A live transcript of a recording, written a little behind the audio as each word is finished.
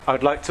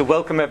I'd like to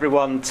welcome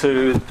everyone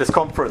to this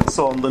conference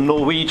on the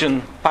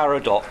Norwegian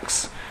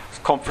paradox. This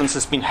conference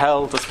has been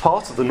held as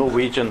part of the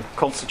Norwegian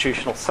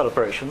constitutional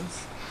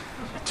celebrations.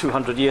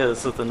 200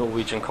 years of the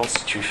Norwegian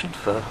constitution,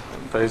 for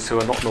those who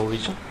are not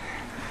Norwegian.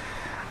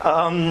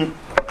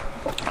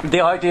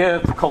 The idea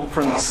of the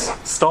conference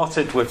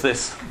started with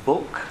this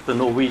book, The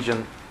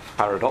Norwegian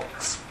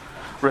Paradox,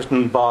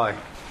 written by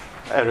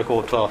Erik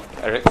Oddvar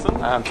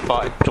Eriksen and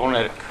by Jon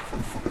Erik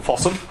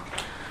Fossum.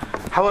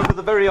 However,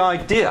 the very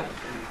idea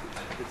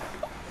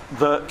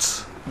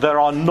that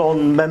there are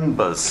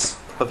non-members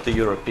of the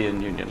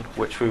European Union,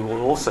 which we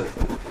will also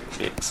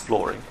be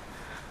exploring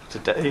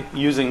today,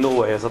 using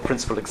Norway as a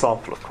principal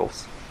example, of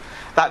course.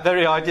 That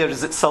very idea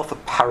is itself a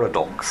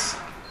paradox.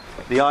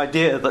 The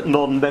idea that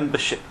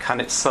non-membership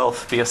can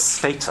itself be a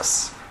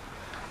status,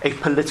 a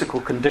political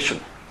condition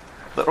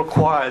that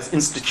requires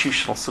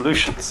institutional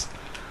solutions,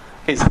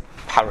 is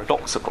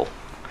paradoxical.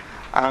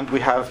 And we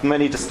have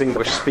many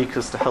distinguished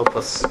speakers to help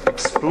us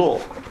explore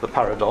the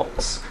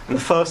paradox. In the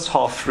first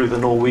half through the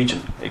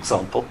Norwegian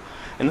example.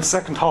 In the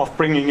second half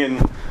bringing in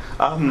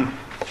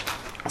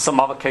some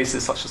other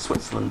cases such as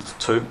Switzerland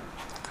too.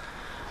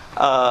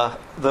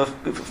 The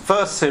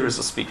first series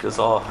of speakers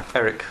are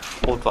Erik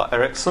Oddvar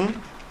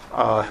Eriksen,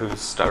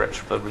 who's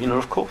director of ARENA,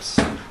 of course.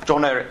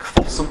 Jon Erik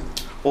Fossum,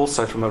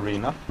 also from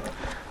ARENA.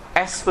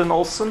 Espen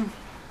Olsen.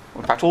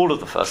 In fact, all of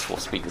the first four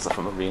speakers are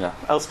from ARENA.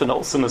 Espen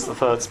Olsen is the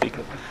third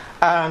speaker.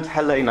 And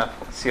Helena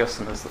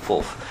Siersen is the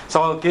fourth. So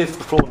I'll give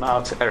the floor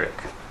now to Erik.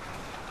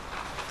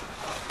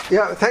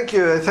 Yeah, thank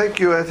you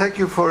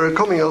for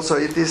coming also.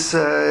 It is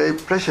a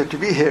pleasure to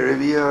be here.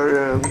 We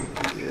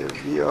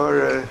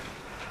are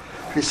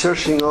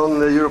researching on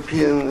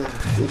European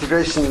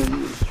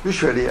integration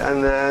usually,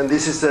 and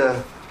this is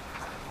the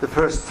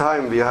first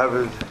time we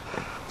have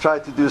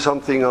tried to do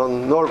something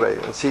on Norway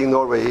and seeing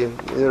Norway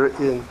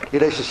in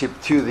relationship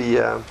to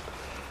the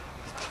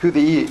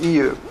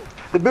EU.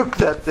 The book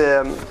that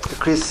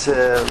Chris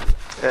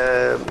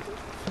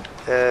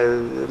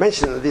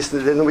mentioned,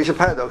 the Norwegian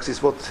paradox,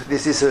 is what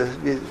this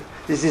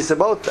is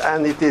about,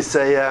 and it is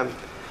a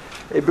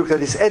book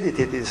that is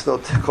edited. It's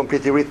not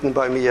completely written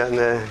by me and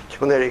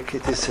Jon Erik.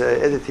 It is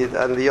edited,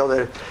 and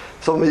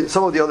some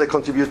of the other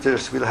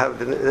contributors will have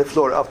the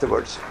floor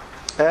afterwards.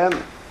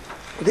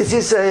 This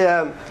is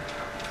a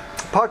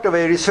part of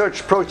a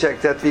research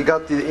project that we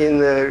got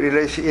in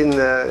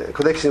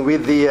connection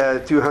with the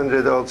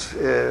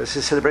 200th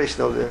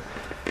celebration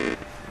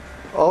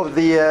of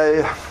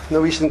the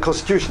Norwegian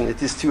Constitution.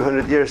 It is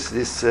 200 years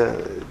this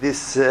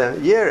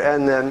year,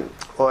 and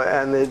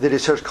the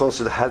Research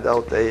Council had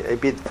out a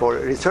bid for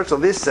research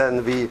on this,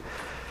 and we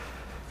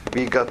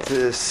got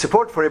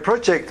support for a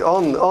project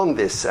on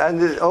this. And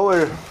the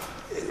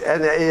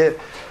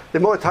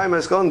more time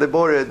has gone, the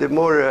more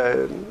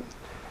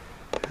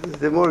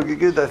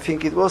good I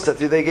think it was that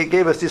they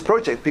gave us this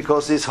project,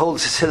 because this whole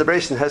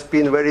celebration has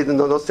been very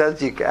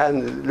nostalgic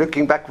and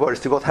looking backwards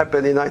to what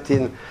happened in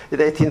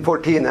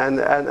 1814 and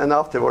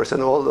afterwards,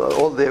 and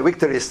all the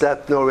victories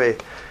that Norway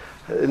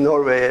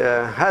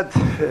had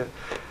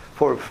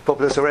for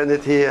popular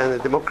sovereignty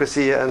and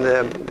democracy and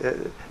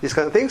these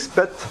kind of things.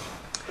 But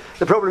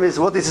the problem is,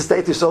 what is the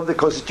status of the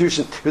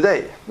constitution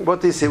today?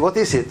 What is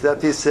it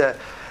that is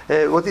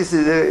what is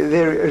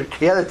the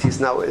realities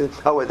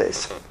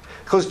nowadays?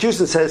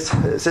 Constitution says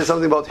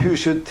something about who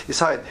should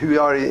decide, who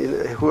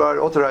are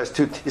authorized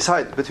to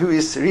decide, but who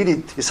is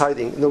really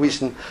deciding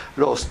Norwegian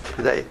laws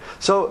today.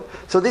 So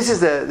this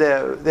is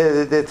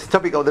the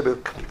topic of the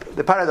book.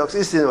 The paradox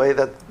is, in a way,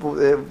 that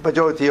the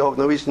majority of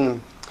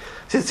Norwegian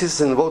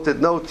citizens voted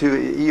no to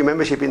EU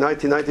membership in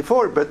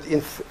 1994, but in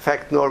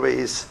fact Norway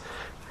is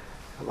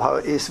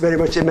very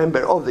much a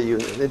member of the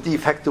Union, a de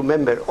facto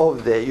member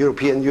of the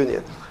European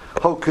Union.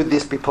 How could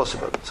this be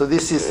possible? So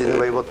this is, in a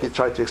way, what we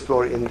try to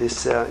explore in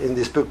this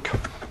book.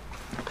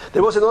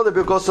 There was another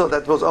book also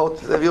that was out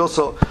that we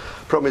also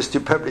promised to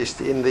publish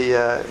when we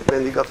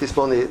got this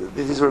money.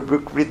 This is a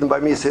book written by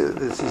me. So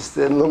this is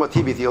the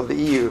normativity of the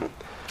EU,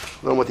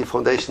 normative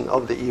foundation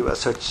of the EU as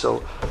such.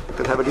 So you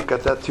can have a look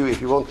at that too if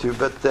you want to.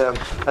 But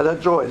and I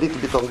draw a little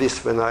bit on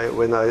this when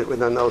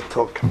I now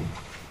talk.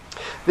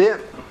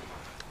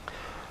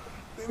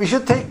 We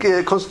should take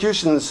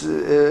constitutions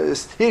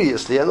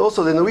seriously, and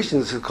also the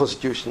Norwegian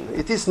constitution.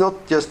 It is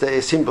not just a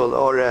symbol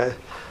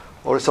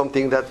or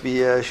something that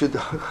we should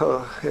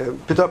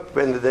put up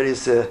when there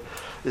is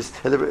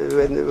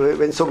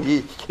when some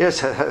years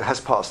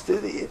has passed.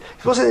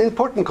 It was an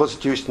important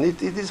constitution.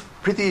 It is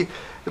pretty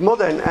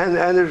modern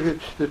and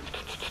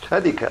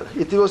radical.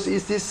 It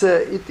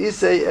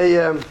is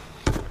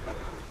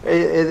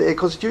a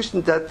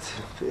constitution that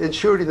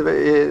ensured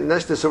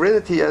national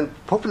sovereignty and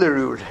popular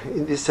rule,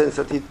 in the sense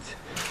that it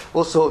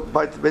also,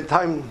 when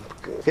time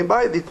came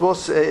by, it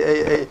was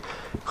a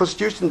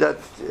constitution that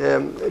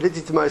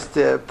legitimized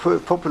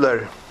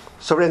popular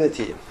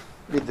sovereignty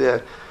with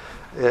the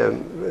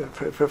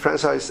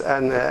franchise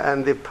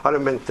and the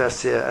parliament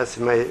as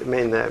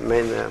main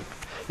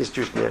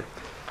institution here.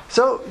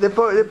 So the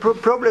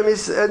problem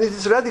is, and it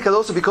is radical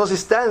also because it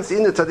stands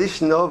in the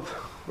tradition of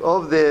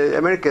the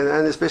American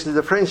and especially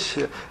the French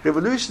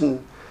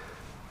Revolution.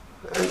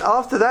 And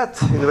after that,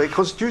 in a way,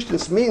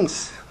 constitutions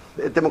means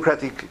a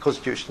democratic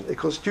constitution, a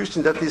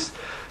constitution that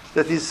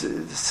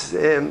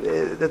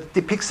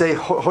depicts a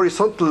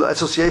horizontal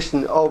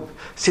association of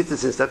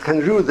citizens that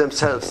can rule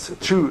themselves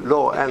through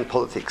law and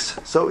politics.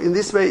 So in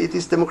this way, it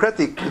is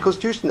democratic. The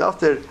constitution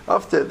after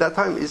that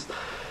time is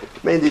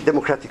mainly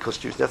democratic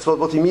constitution. That's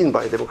what we mean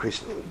by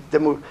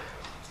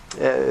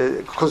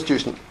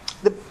constitution.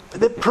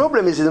 The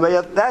problem is in a way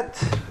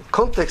that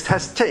context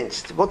has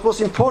changed. What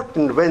was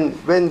important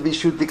when we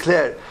should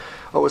declare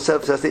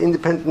ourselves as an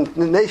independent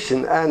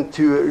nation and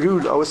to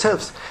rule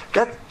ourselves,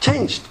 that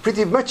changed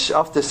pretty much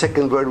after the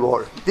Second World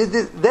War.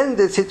 Then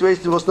the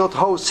situation was not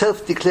how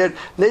self-declared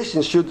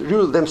nations should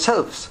rule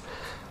themselves,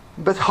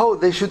 but how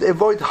they should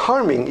avoid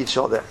harming each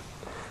other.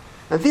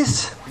 And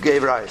this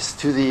gave rise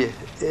to the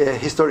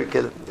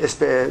historical,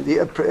 the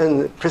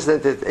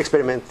unprecedented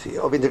experiment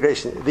of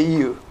integration, the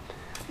EU.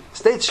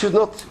 States should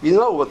not, we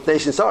know what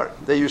nations are.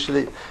 They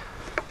usually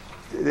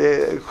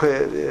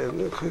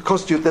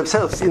constitute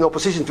themselves in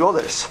opposition to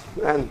others,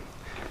 and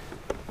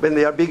when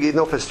they are big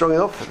enough and strong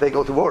enough, they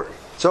go to war.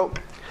 So,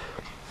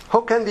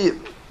 how can we?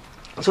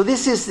 So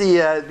this is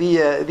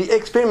the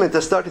experiment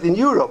that started in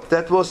Europe,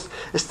 that was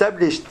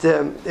established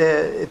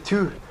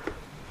to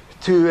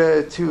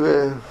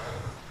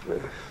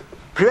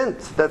prevent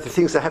that the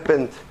things that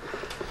happened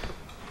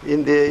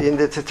in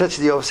the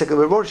tragedy of Second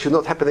World War should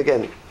not happen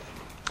again.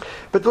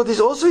 But what is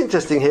also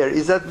interesting here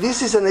is that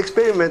this is an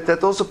experiment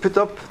that also put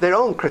up their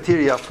own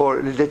criteria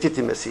for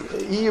legitimacy.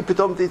 The EU put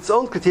up its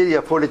own criteria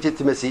for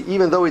legitimacy,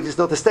 even though it is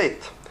not a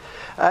state.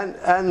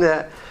 And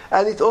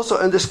it also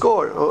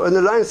underscores or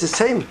underlines the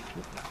same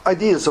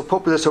ideals of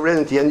popular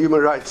sovereignty and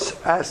human rights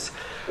as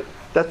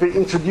that were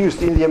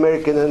introduced in the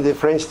American and the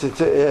French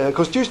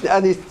constitution,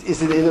 and it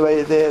is in a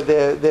way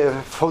the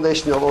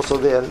foundation of also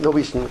the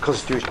Norwegian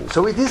constitution.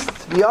 So we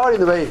are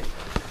in a way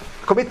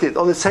committed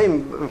on the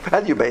same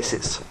value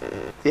basis.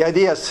 The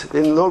ideas,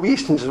 the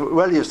Norwegian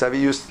values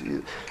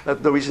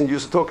that Norwegians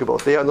used to talk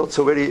about, they are not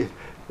so very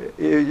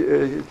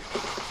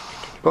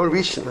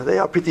Norwegian. They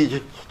are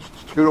pretty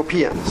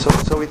European.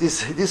 So it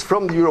is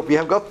from Europe we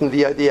have gotten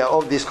the idea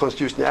of this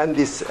constitution and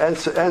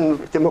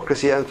and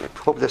democracy and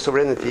popular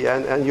sovereignty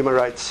and human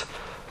rights.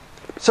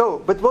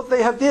 So, but what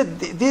they have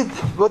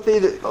what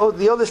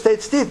the other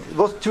states did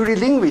was to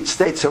relinquish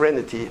state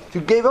sovereignty, to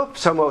give up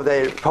some of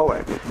their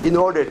power in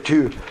order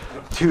to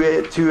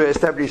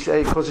establish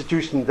a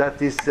constitution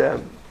that is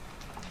in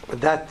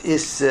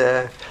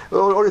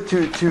order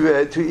to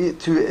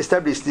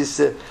establish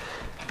this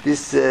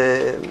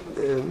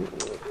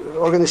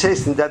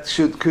organization that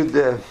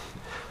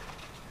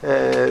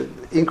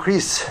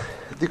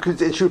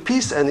could ensure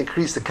peace and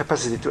increase the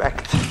capacity to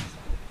act.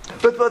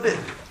 But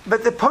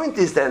the point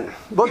is then,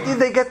 what did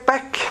they get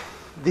back,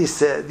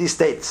 these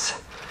states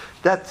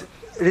that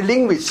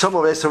relinquished some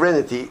of their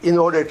sovereignty in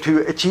order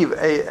to achieve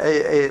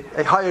a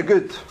higher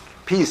good,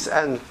 peace,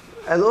 and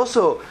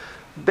also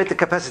better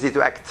capacity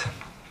to act?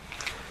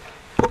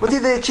 What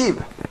did they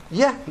achieve?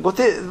 Yeah, what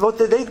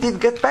they did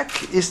get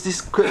back is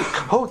this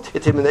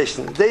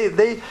co-determination.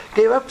 They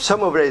gave up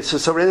some of their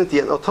sovereignty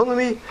and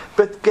autonomy,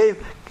 but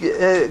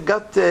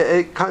got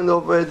a kind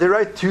of the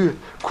right to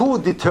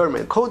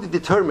co-determine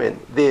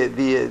the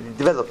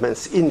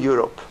developments in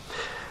Europe.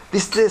 The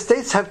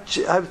states have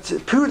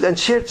pooled and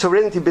shared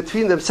sovereignty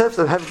between themselves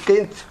and have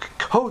gained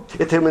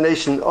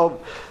co-determination of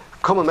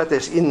common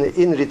matters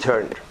in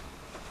return.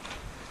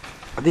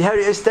 They have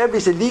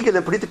established a legal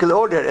and political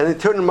order, an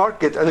internal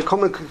market, and a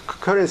common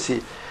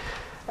currency.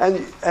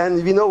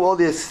 And we know all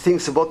these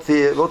things about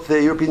what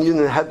the European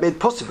Union had made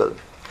possible.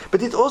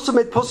 But it also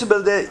made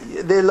possible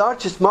the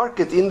largest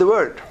market in the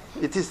world.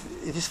 It is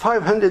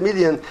 500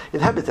 million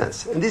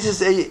inhabitants, and this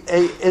is a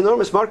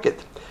enormous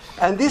market.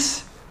 And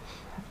this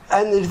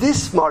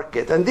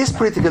market and this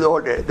political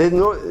order, the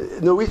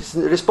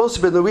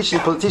responsible Norwegian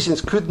politicians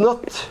could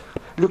not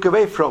look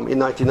away from in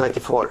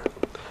 1994.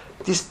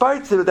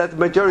 Despite that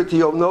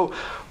majority of no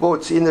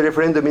votes in the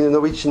referendum in the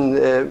Norwegian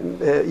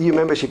EU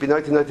membership in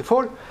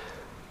 1994,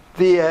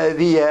 the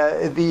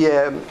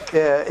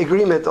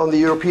agreement on the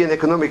European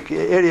Economic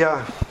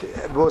Area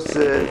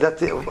that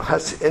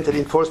has entered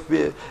in force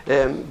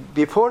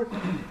before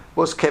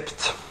was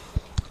kept.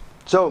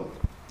 So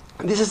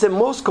this is the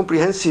most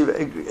comprehensive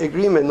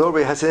agreement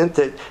Norway has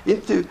entered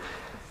into.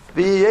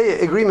 The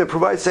EEA agreement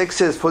provides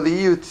access for the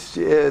EU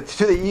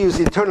to the EU's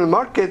internal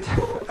market,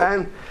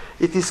 and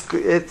it's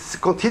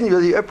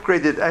continually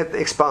upgraded and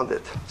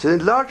expanded. So a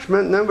large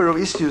number of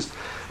issues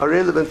are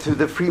relevant to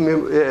the free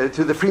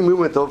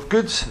movement of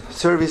goods,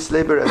 service,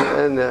 labor,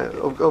 and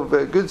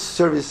goods,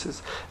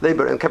 services,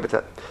 labor, and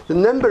capital. The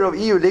number of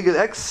EU legal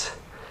acts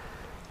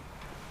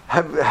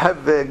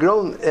have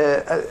grown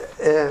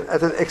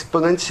at an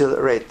exponential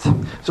rate.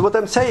 So what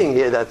I'm saying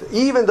here is that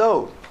even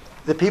though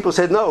the people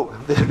said no,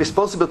 the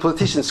responsible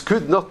politicians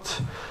could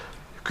not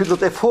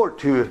afford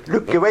to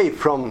look away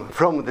from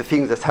the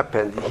things that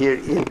happened here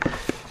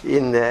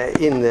in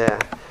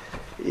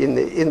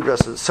in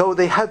Brussels. So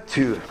they had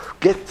to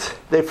get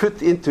their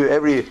foot into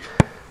every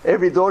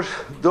door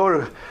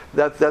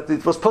that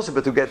it was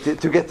possible to get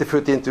the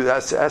foot into,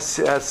 as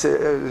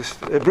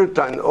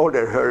Brundtland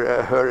ordered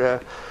her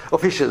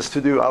officials to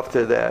do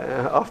after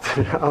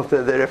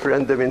the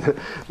referendum in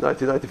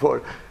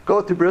 1994. Go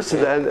to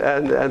Brussels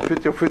and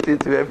put your foot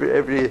into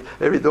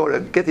every door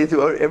and get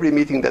into every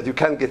meeting that you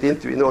can get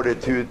into in order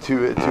to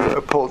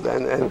uphold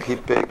and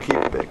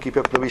keep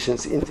up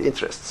Norwegians'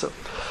 interests.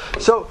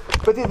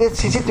 But the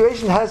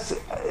situation has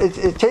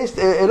changed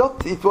a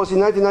lot. It was in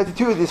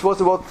 1992. This was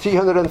about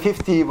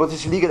 350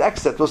 legal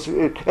acts that were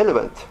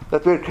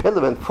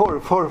relevant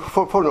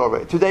for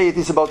Norway. Today it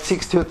is about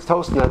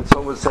 6,000, and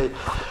some will say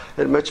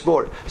much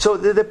more. So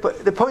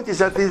the point is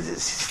that the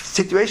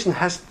situation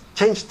has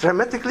changed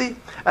dramatically,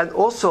 and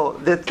also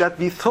that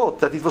we thought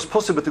that it was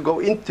possible to go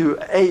into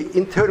an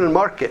internal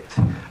market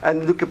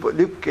and look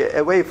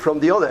away from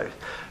the other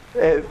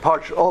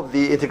part of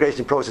the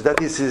integration process.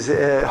 That is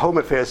home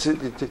affairs,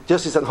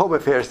 justice and home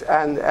affairs,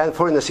 and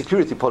foreign and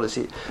security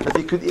policy. That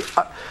we could.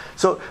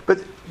 But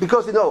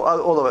because we know,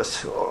 all of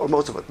us, or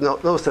most of us,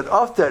 knows that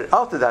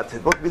after that,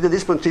 with the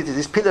Lisbon Treaty,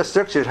 this pillar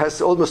structure has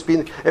almost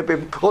been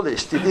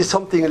abolished. It is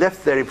something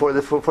left there for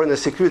the foreign and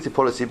security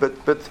policy,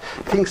 but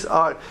things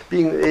are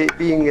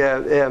being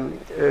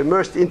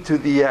merged into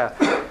the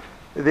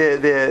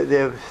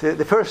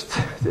first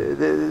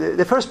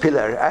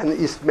pillar, and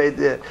is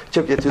made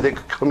subject to the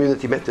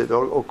community method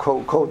or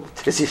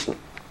co-decision.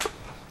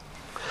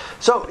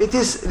 So it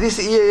is this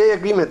EEA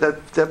agreement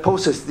that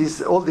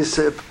poses all these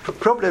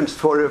problems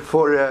for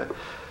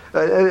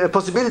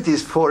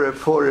possibilities for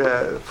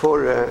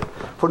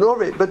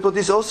Norway. But what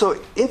is also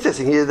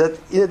interesting here, that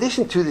in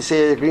addition to this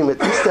EEA agreement,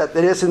 is that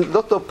there is a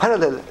lot of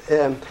parallel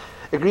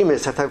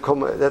agreements that are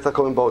come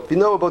about. We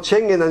know about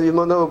Schengen, and we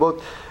know about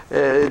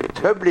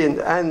Dublin,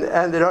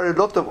 and there are a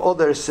lot of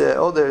other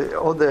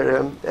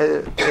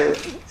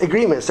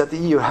agreements that the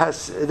EU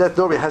has, that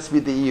Norway has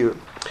with the EU.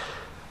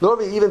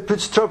 Norway even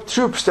puts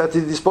troops at the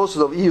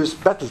disposal of EU's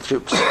battle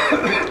troops.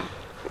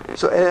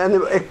 So, and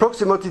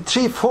approximately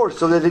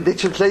 3/4 of the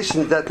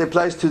legislation that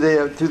applies to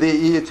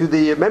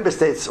the member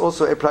states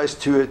also applies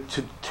to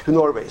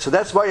Norway. So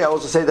that's why I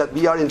also say that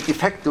we are in de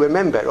facto a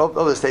member of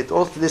the state.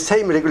 Also, the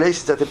same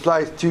regulations that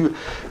apply to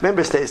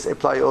member states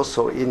apply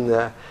also in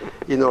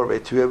Norway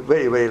to a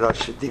very, very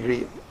large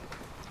degree.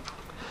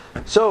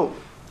 So,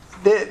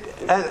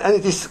 and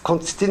it is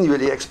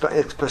continually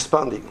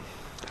expanding.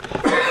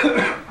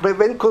 But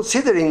when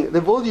considering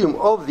the volume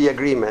of the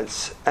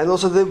agreements, and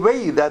also the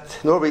way that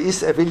Norway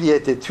is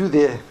affiliated to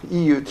the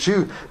EU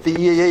through the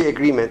EEA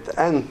agreement,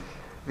 and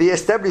the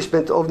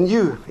establishment of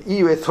new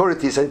EU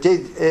authorities and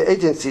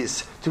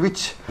agencies to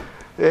which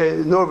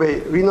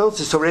Norway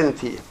renounces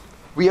sovereignty,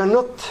 we are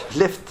not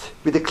left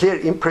with a clear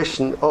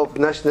impression of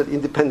national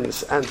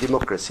independence and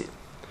democracy.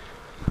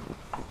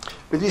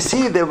 But we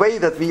see the way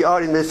that we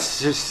are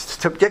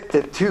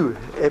subjected to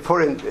a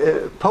foreign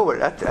power,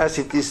 as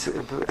it is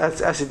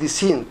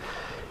seen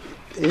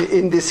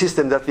in this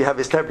system that we have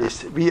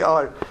established. We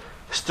are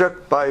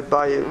struck by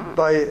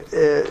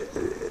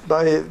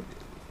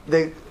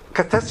the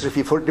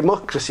catastrophe for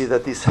democracy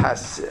that this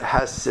has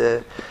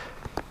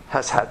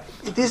had.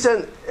 It is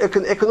an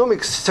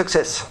economic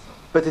success,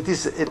 but it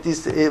is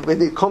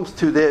when it comes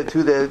to the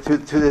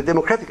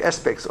democratic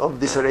aspects of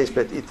this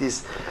arrangement, it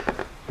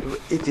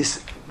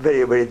is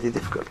very, very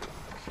difficult.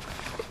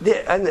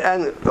 And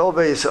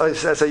always,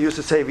 as I used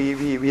to say,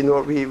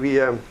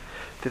 the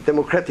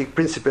democratic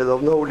principle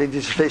of no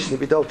legislation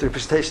without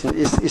representation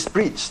is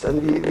breached,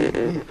 and we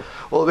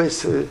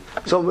always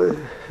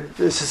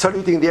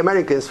saluting the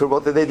Americans for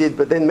what they did,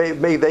 but then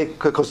made their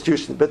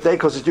constitution. But their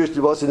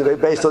constitution was in a way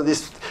based on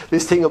this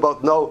thing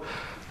about no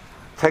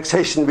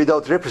taxation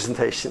without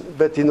representation.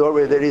 But in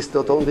Norway, there is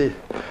not only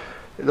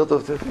a lot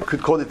of,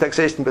 could call it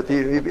taxation, but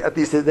at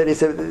least there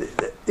is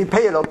we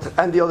pay a lot.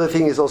 And the other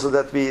thing is also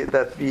that we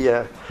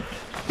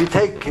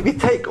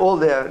take all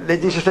the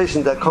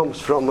legislation that comes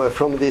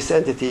from this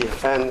entity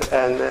and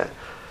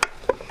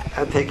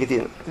take it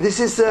in. This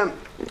is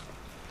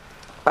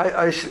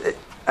I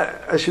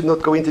should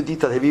not go into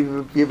detail.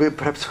 We will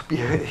perhaps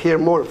hear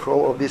more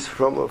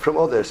from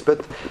others,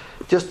 but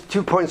just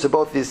 2 points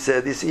about this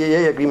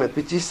EEA agreement,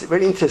 which is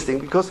very interesting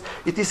because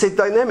it is a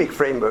dynamic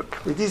framework.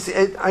 It is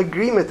an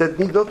agreement that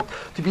needs not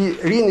to be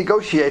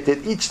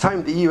renegotiated each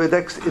time the EU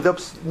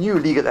adopts new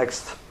legal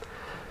acts.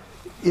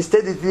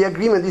 Instead, the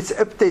agreement is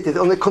updated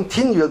on a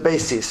continual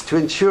basis to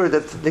ensure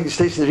that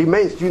legislation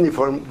remains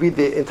uniform with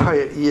the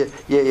entire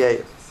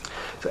EEA.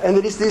 And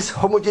there is this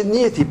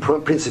homogeneity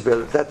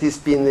principle that has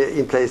been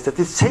in place, that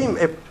the same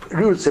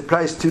rules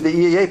applies to the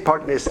EEA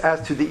partners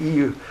as to the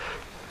EU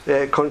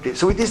countries.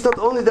 So it is not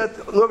only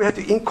that Norway had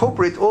to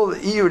incorporate all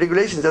EU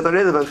regulations that are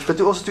relevant,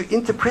 but also to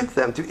interpret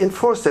them, to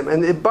enforce them,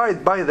 and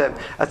abide by them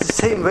at the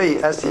same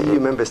way as the EU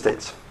member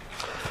states.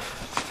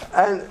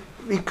 And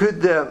we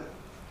could.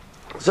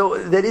 So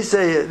there is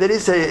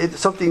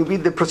something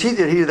with the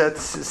procedure here that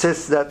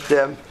says that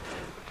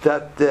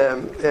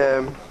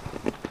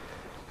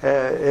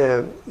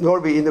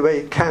Norway in a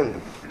way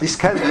can this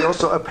can be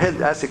also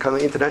upheld as a kind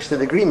of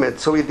international agreement.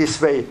 So in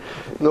this way,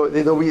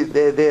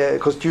 the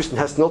constitution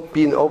has not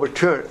been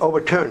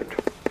overturned.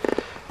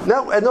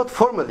 Now, and not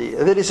formally,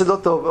 there is a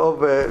lot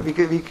of we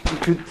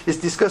could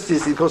discuss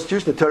this in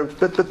constitutional terms.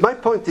 But my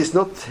point is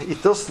not.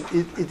 It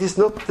is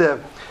not.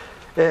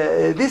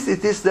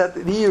 It is that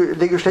the EU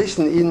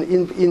legislation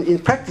in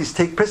practice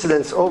take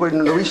precedence over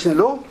Norwegian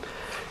law.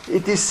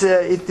 It is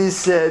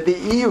the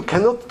EU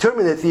cannot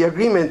terminate the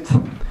agreement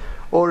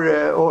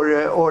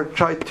or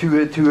try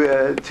to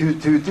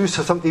do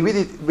something with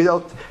it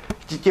without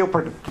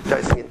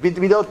jeopardizing it,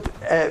 without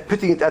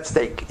putting it at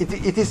stake.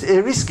 It is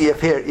a risky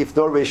affair if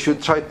Norway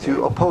should try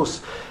to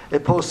oppose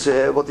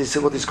what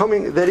is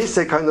coming. There is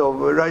a kind of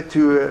right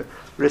to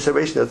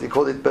reservation, as they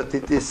call it, but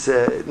it is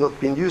not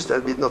being used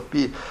and will not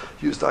be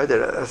used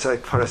either, as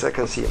far as I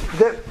can see.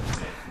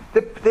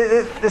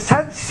 The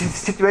sad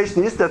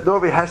situation is that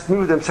Norway has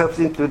moved themselves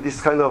into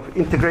this kind of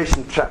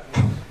integration trap,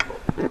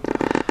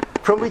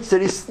 from which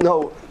there is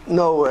no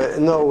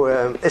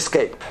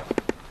escape.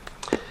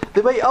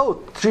 The way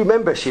out through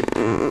membership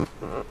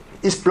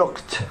is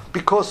blocked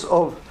because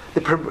of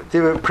the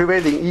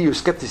prevailing EU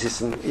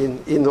skepticism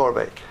in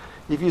Norway.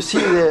 If you see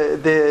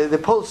the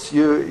polls,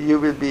 you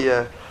will be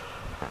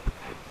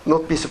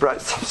not be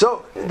surprised.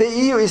 So the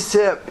EU is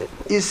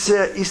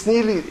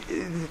nearly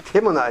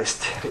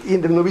demonized in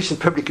the Norwegian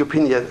public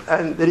opinion,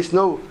 and there is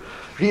no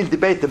real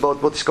debate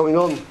about what is going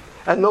on,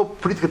 and no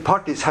political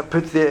parties have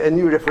put a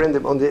new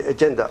referendum on the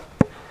agenda.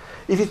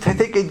 It will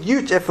take a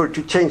huge effort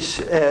to change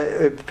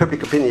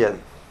public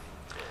opinion,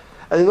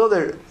 and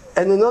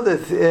another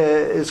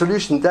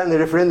solution than a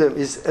referendum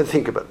is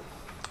unthinkable.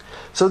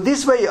 So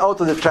this way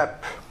out of the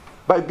trap,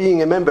 by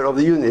being a member of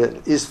the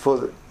Union, is,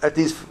 for at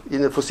least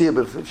in the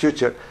foreseeable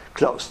future,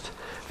 closed.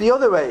 The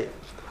other way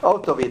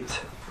out of it,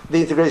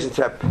 the integration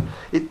trap,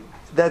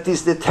 that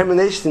is the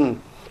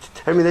termination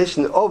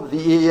of the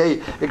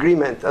EEA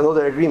agreement and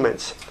other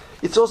agreements,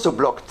 it's also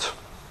blocked.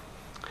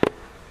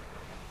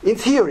 In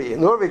theory,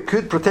 Norway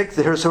could protect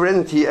her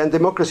sovereignty and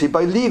democracy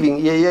by leaving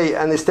EEA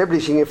and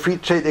establishing a free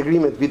trade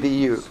agreement with the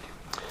EU.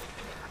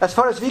 As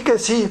far as we can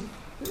see,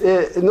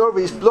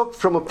 Norway is blocked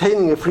from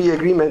obtaining a free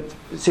agreement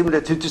similar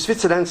to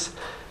Switzerland's.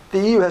 The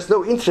EU has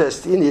no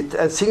interest in it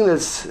and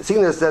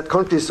signals that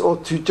countries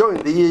ought to join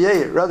the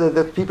EEA rather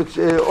than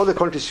other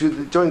countries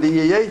should join the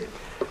EEA,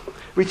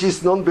 which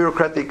is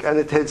non-bureaucratic and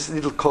it has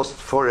little cost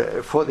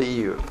for the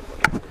EU.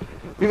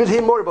 We will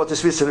hear more about the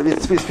Swiss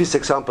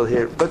example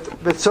here.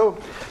 But so,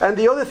 and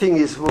the other thing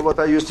is, what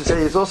I used to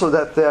say is also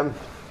that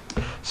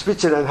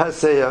Switzerland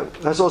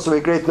has also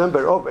a great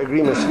number of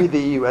agreements with the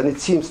EU, and it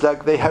seems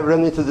like they have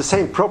run into the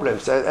same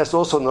problems as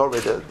also Norway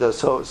does.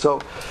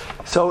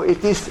 So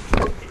it is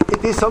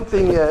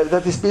something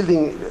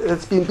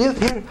that's been built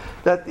here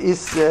that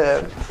is.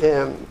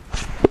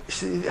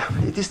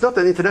 It is not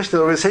an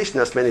international organization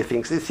as many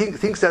things. It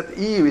thinks that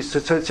EU is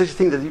such a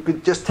thing that you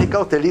could just take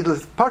out a little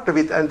part of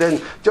it and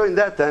then join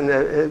that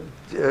and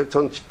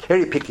some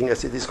cherry picking,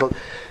 as it is called.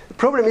 The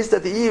problem is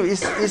that the EU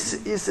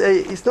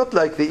is not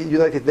like the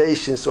United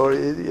Nations or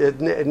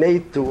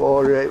NATO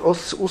or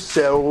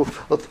OSCE or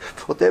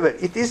whatever.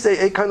 It is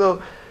a kind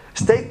of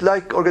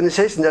state-like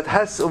organization that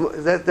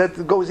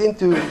goes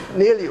into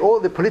nearly all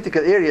the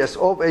political areas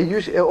of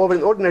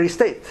an ordinary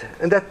state,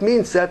 and that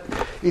means that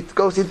it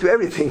goes into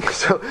everything.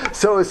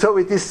 So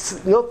it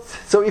is not.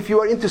 So if you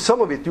are into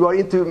some of it, you are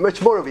into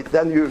much more of it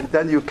than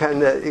you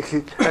can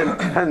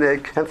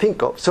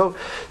think of. So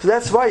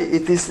that's why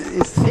it is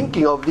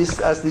thinking of this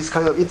as this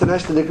kind of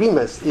international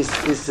agreements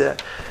is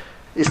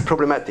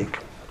problematic.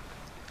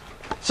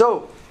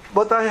 So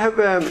what I have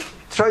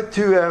tried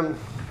to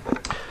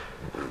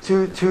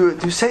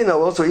say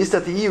now also is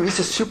that the EU is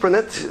a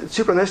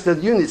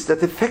supranational unit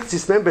that affects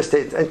its member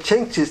states and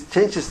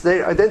changes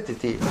their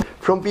identity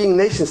from being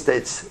nation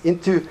states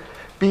into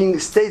being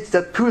states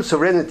that pool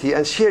sovereignty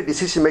and share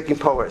decision-making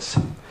powers.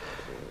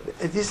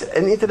 It is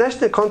an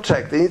international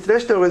contract. The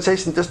international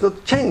organization does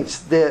not change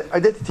the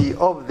identity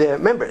of the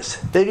members.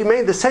 They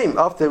remain the same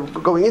after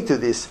going into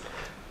this.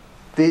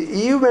 The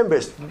EU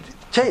members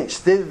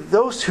change.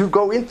 Those who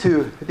go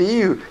into the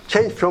EU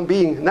change from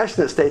being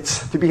national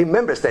states to being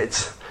member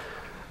states.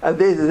 And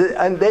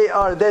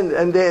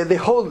the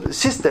whole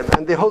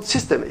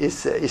system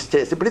is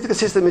changed. The political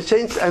system is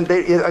changed, and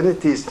their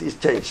identity is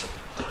changed.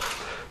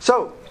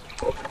 So,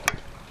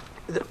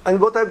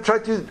 and what I'm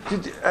trying to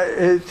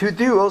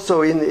do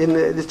also in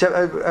this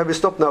chapter, I will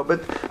stop now.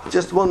 But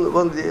just one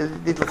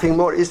little thing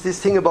more is this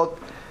thing about,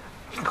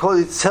 call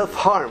it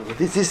self-harm.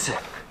 This is,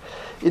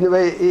 in a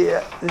way,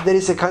 there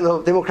is a kind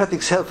of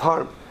democratic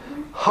self-harm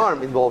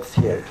involved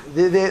here.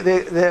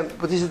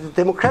 The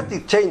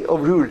democratic chain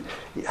of rule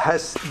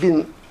has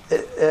been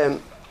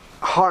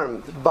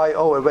harmed by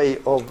our way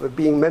of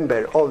being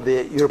member of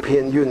the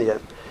European Union.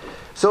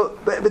 So,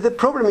 but the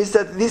problem is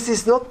that this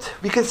is not.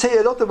 We can say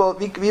a lot about.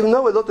 We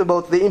know a lot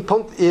about the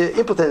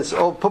impotence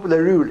of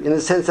popular rule, in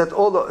the sense that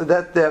all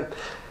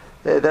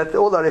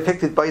are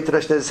affected by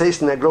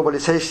internationalization and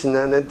globalization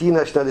and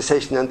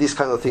denationalization and these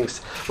kind of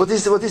things. What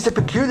is a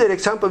peculiar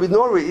example with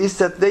Norway is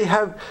that they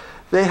have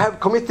they have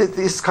committed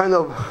this kind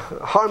of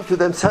harm to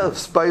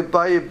themselves by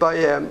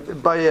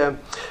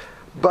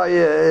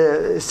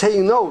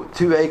saying no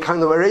to a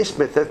kind of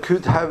arrangement that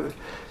could have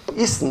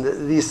eased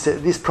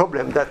this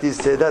problem that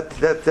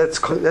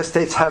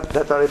states have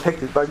that are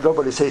affected by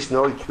globalization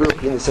or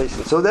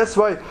Europeanization. So that's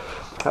why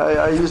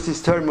I use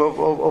this term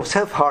of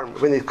self-harm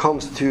when it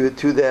comes to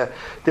the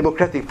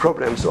democratic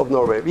problems of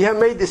Norway. We have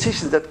made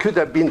decisions that could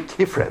have been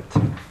different.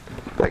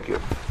 Thank you.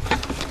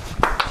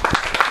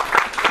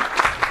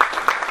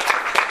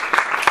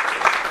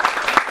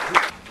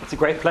 It's a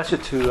great pleasure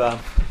to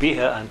be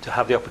here and to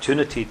have the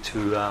opportunity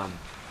to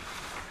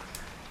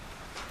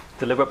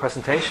deliver a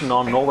presentation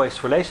on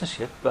Norway's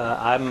relationship.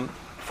 I'm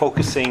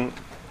focusing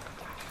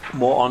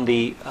more on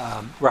the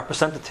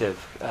representative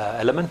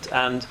element,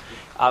 and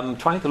I'm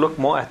trying to look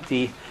more at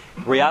the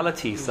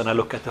realities than I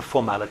look at the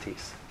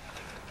formalities.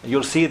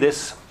 You'll see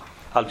this.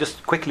 I'll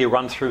just quickly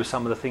run through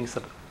some of the things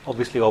that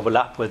obviously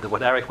overlap with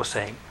what Eric was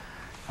saying.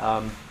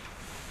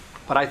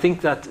 But I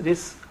think that it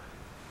is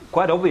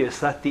quite obvious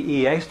that the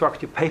EEA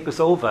structure papers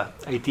over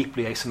a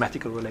deeply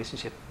asymmetrical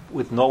relationship,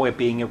 with Norway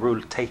being a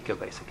rule taker,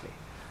 basically.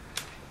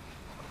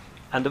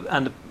 And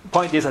the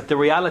point is that the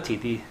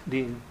reality,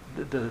 the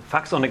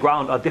facts on the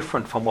ground are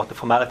different from what the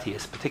formality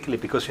is,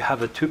 particularly because you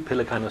have a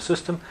two-pillar kind of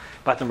system,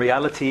 but in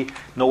reality,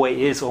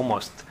 Norway is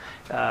almost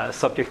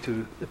subject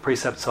to the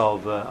precepts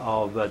of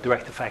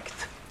direct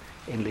effect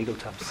in legal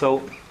terms.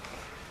 So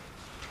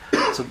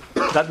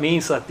that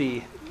means that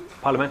the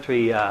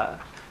parliamentary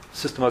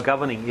system of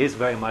governing is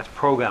very much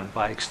programmed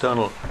by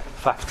external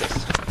factors.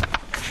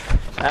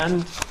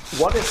 And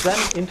what is then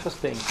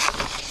interesting,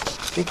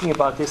 thinking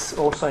about this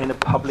also in a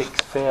public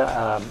sphere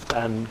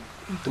and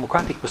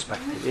democratic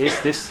perspective, is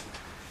this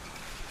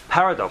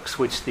paradox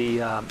which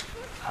the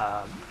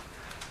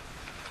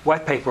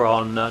white paper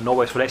on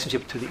Norway's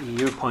relationship to the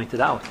EU pointed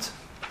out.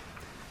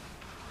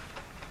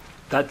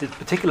 That the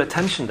particular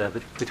tension there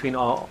between,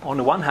 on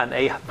the one hand,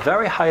 a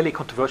very highly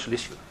controversial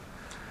issue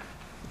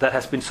that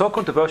has been so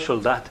controversial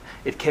that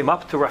it came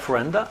up to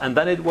referenda and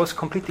then it was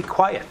completely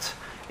quiet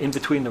in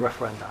between the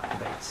referenda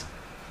debates.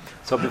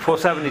 So before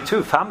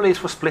 72,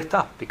 families were split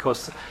up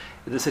because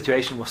the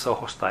situation was so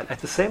hostile. At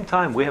the same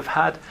time, we have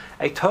had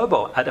a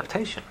turbo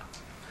adaptation,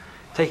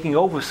 taking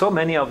over so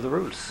many of the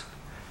rules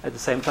at the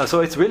same time.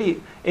 So it's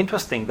really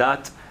interesting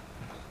that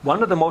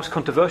one of the most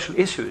controversial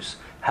issues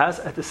has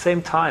at the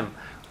same time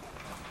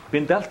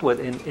been dealt with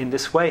in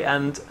this way,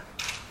 and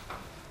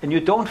you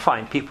don't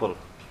find people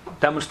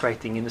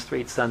demonstrating in the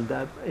streets and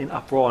in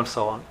uproar and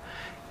so on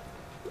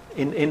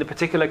in the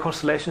particular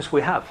constellations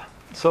we have.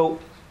 So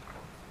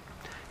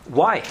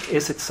why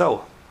is it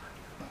so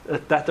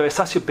that there is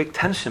such a big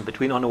tension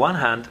between, on the one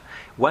hand,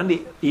 when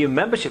the EU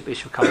membership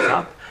issue comes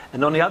up,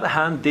 and on the other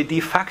hand, the de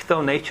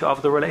facto nature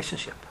of the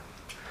relationship?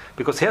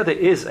 Because here there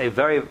is a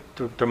very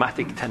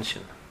dramatic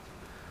tension.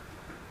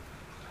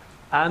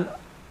 And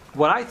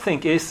what I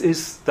think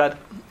is that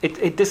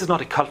this is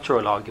not a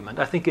cultural argument.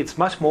 I think it's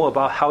much more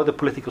about how the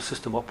political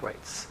system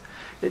operates.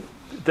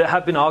 There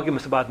have been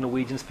arguments about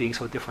Norwegians being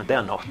so different. They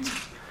are not.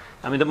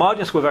 I mean, the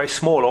margins were very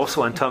small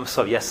also in terms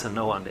of yes and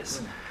no on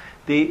this.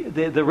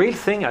 The real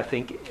thing, I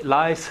think,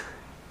 lies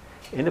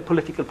in the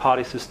political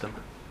party system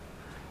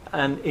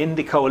and in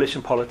the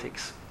coalition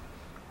politics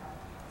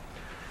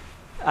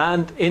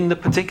and in the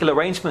particular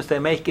arrangements they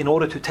make in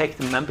order to take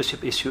the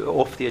membership issue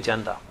off the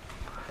agenda.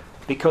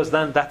 Because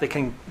then that they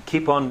can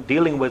keep on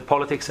dealing with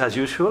politics as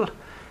usual,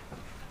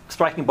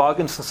 striking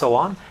bargains and so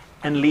on,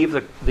 and leave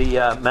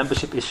the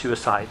membership issue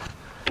aside.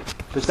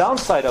 The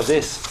downside of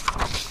this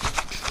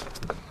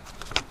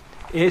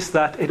is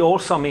that it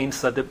also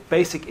means that the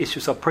basic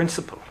issues of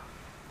principle,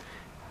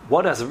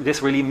 what does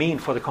this really mean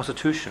for the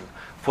Constitution,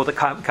 for the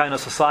kind of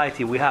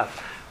society we have,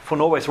 for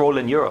Norway's role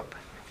in Europe,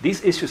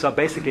 these issues are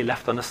basically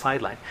left on the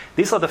sideline.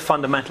 These are the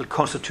fundamental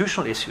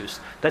constitutional issues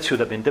that should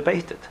have been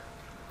debated.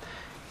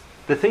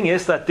 The thing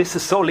is that this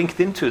is so linked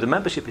into the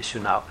membership issue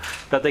now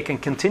that they can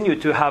continue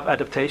to have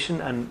adaptation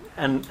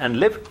and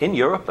live in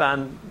Europe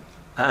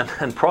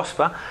and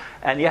prosper,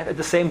 and yet at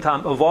the same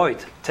time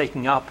avoid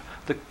taking up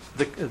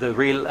the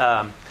real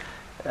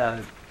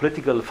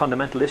political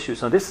fundamental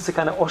issues. And this is a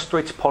kind of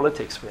ostrich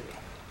politics, really.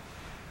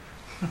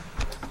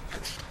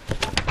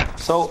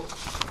 So,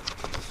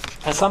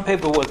 and some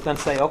people will then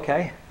say,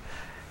 okay,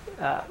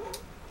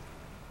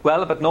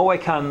 well, but Norway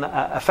can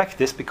affect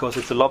this because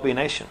it's a lobby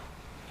nation.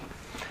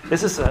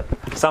 This is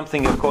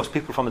something, of course,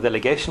 people from the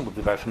delegation would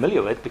be very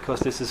familiar with, because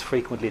this is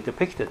frequently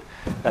depicted,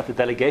 that the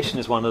delegation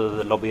is one of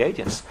the lobby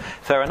agents.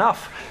 Fair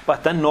enough,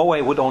 but then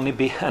Norway would only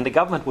be, and the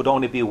government would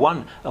only be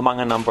one among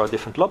a number of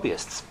different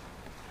lobbyists.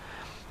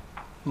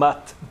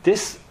 But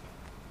this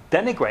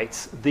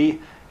denigrates the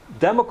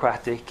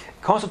democratic,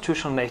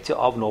 constitutional nature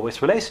of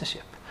Norway's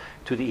relationship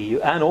to the EU,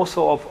 and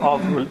also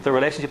of the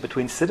relationship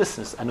between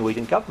citizens and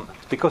Norwegian government,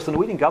 because the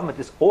Norwegian government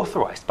is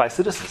authorized by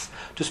citizens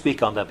to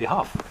speak on their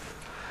behalf.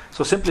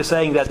 So simply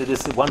saying that it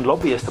is one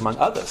lobbyist among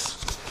others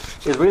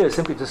is really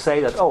simply to say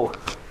that, oh,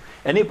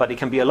 anybody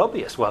can be a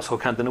lobbyist. Well, so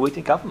can the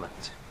Norwegian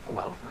government.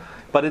 Well,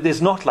 but it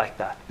is not like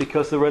that,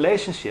 because the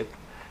relationship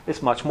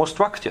is much more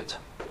structured.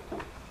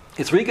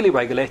 It's legally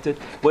regulated,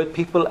 where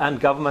people and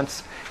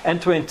governments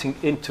enter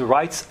into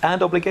rights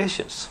and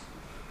obligations,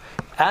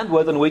 and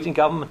where the Norwegian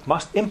government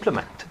must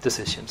implement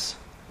decisions.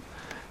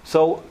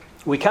 So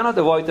we cannot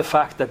avoid the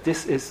fact that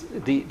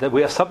that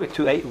we are subject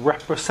to a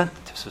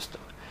representative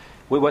system.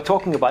 We were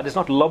talking about it's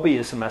not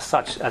lobbyism as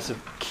such, as a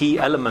key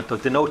element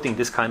of denoting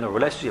this kind of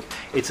relationship.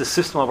 It's a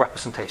system of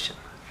representation.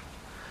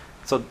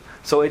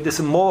 So it is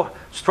a more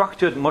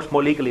structured, much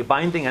more legally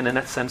binding, and in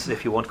that sense,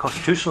 if you want,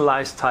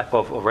 constitutionalized type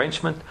of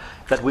arrangement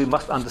that we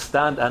must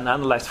understand and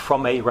analyze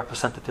from a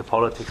representative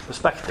politics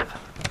perspective.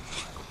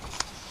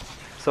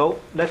 So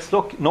let's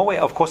look. Norway,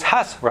 of course,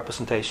 has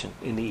representation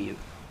in the EU.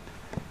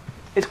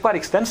 It's quite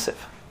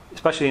extensive,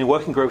 especially in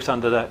working groups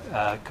under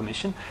the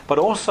Commission, but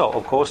also,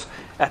 of course,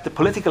 at the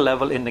political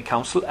level in the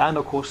Council, and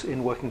of course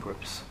in working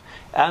groups,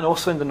 and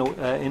also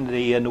in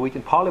the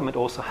Norwegian Parliament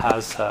also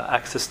has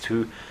access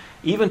to,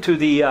 even to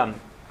the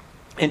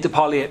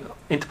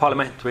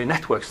interparliamentary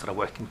networks that are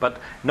working. But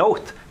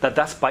note that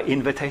that's by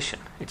invitation.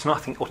 It's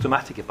nothing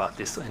automatic about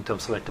this in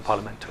terms of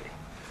interparliamentary.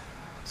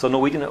 So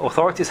Norwegian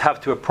authorities have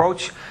to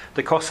approach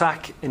the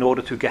COSAC in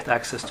order to get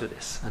access to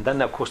this. And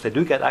then, of course, they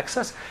do get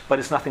access, but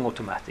it's nothing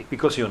automatic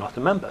because you're not a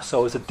member.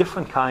 So it's a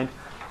different kind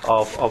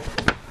of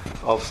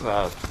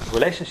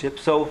relationship.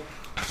 So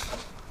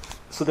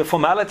the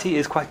formality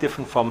is quite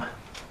different from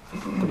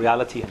the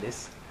reality in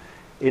this,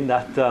 in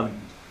that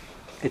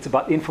it's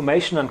about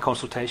information and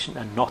consultation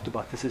and not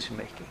about decision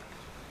making.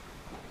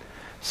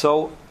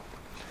 So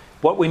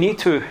what we need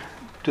to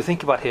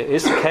think about here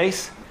is a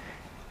case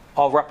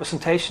of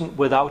representation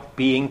without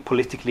being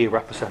politically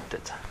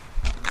represented.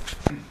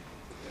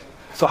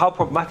 So how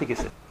problematic is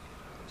it?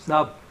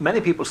 Now,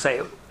 many people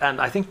say, and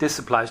I think this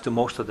applies to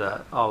most of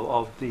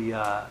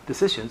the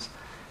decisions,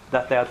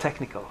 that they are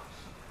technical.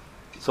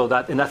 So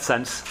that in that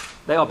sense,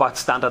 they are about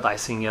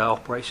standardizing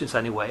operations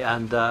anyway.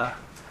 And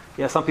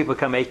some people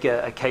can make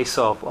a case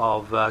of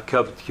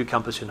curved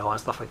cucumbers, and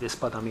stuff like this.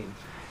 But I mean,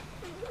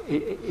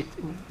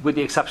 with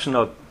the exception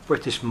of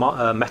British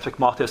metric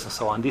martyrs and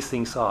so on, these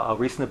things are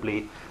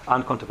reasonably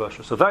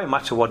uncontroversial. So very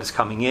much of what is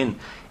coming in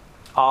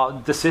are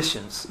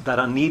decisions that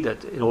are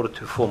needed in order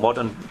for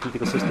modern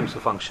political systems to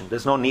function.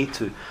 There's no need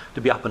to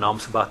be up in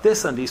arms about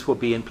this, and these will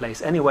be in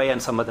place anyway,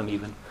 and some of them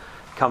even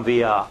come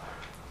via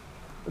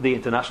the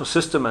international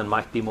system and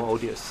might be more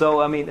odious.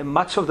 So, I mean,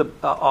 much of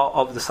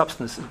the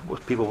substance,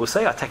 what people will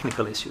say, are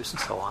technical issues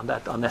and so on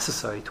that are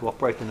necessary to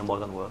operate in the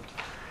modern world.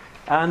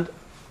 And,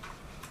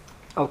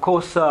 of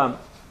course,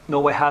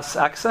 Norway has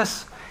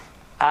access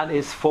and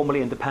is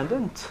formally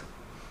independent.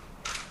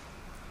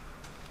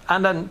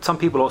 And then some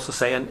people also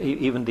say, and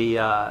even the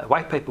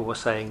white paper was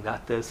saying,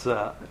 that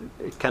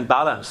it can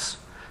balance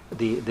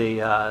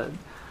there's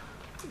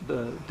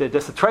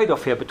a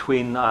trade-off here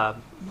between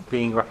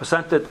being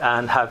represented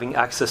and having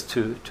access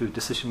to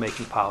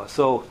decision-making power.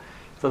 So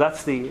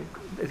that's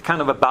it's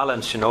kind of a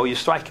balance, You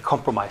strike a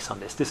compromise on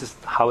this. This is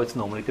how it's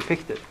normally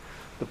depicted.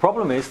 The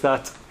problem is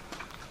that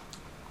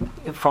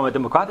from a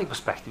democratic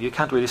perspective, you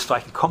can't really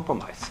strike a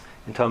compromise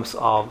in terms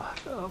of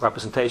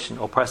representation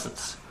or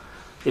presence.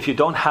 If you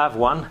don't have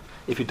one,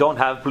 if you don't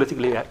have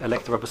politically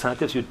elected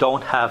representatives, you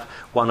don't have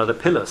one of the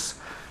pillars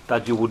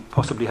that you would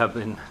possibly have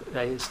been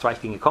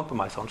striking a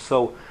compromise on.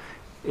 So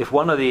if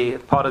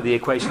part of the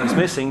equation is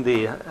missing,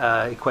 the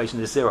equation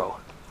is zero.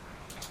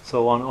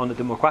 So on the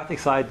democratic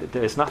side,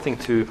 there is nothing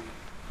to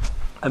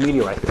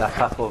ameliorate that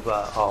type of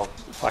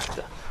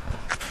factor.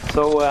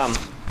 So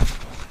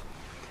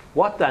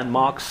what then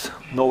marks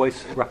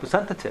Norway's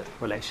representative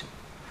relation?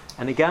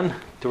 And again,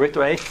 to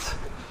reiterate,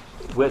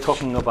 we're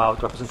talking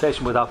about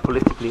representation without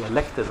politically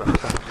elected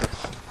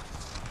representatives.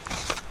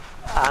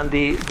 And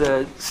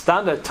the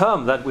standard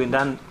term that we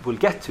then will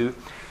get to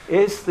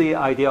is the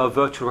idea of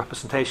virtual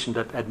representation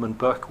that Edmund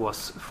Burke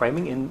was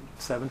framing in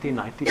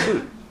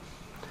 1792.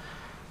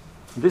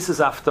 This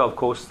is after, of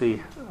course, the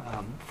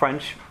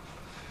French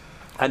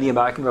and the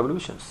American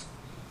revolutions.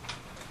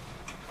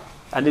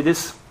 And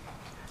it's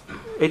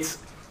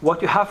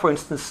what you have, for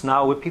instance,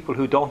 now with people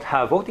who don't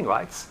have voting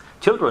rights.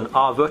 Children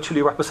are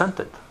virtually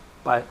represented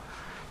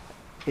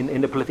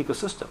in the political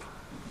system.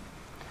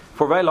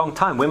 For a very long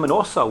time, women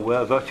also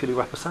were virtually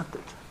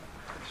represented.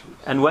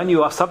 And when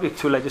you are subject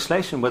to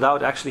legislation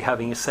without actually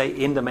having a say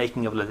in the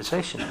making of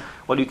legislation,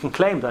 well, you can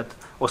claim that,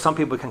 or some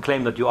people can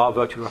claim that you are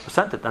virtually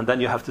represented, and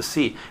then you have to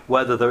see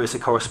whether there is a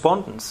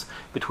correspondence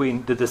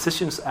between the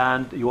decisions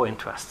and your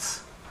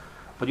interests.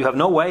 But you have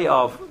no way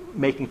of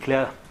making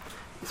clear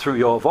through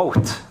your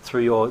vote,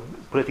 through your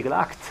political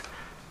act,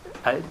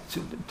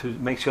 to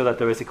make sure that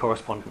there is a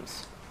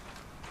correspondence.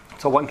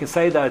 So one can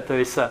say that there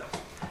is a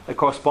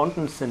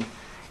correspondence in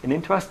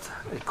interest.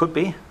 It could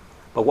be.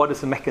 But what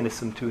is the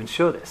mechanism to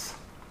ensure this?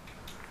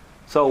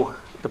 So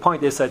the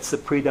point is that it's a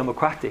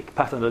pre-democratic,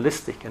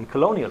 paternalistic, and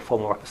colonial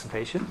form of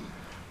representation.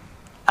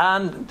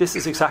 And this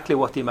is exactly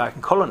what the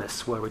American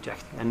colonists were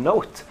rejecting. And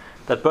note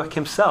that Burke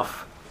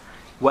himself,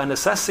 when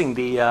assessing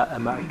the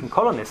American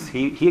colonists,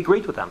 he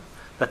agreed with them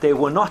that they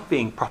were not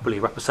being properly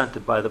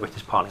represented by the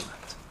British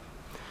Parliament.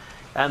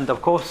 And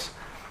of course,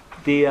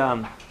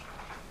 the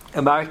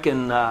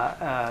American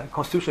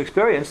constitutional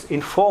experience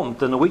informed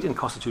the Norwegian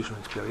constitutional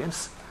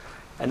experience.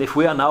 And if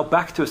we are now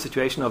back to a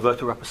situation of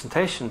virtual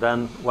representation,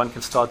 then one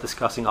can start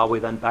discussing, are we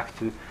then back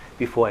to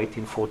before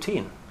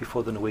 1814,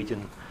 before the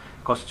Norwegian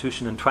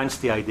constitution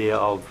entrenched the idea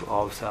of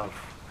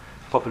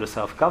popular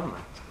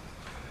self-government?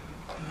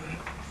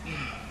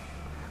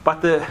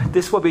 But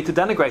this would be to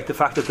denigrate the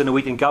fact that the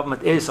Norwegian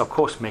government is, of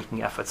course,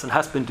 making efforts and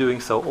has been doing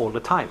so all the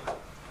time.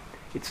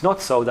 It's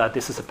not so that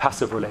this is a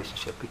passive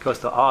relationship, because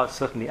there are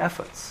certainly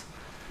efforts.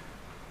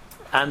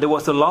 And there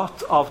was a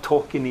lot of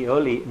talk in the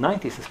early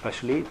 90s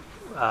especially,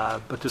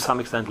 but to some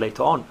extent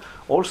later on,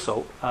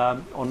 also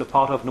on the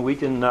part of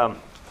Norwegian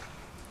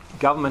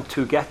government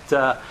to get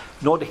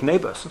Nordic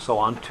neighbors and so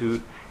on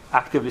to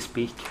actively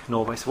speak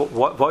Norway's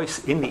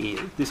voice in the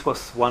EU. This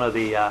was one of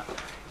the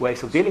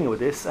ways of dealing with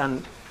this.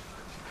 And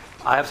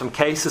I have some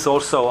cases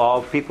also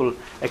of people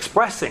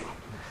expressing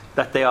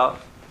that they are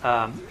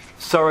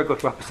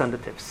surrogate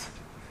representatives.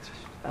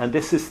 And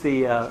this is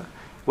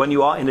when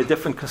you are in a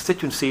different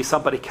constituency,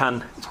 somebody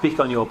can speak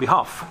on your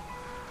behalf.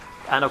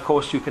 And of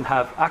course, you can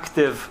have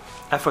active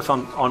efforts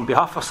on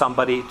behalf of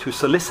somebody to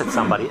solicit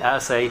somebody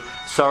as a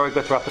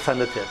surrogate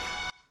representative.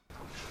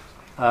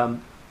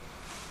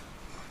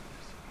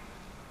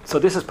 So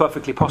this is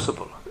perfectly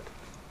possible.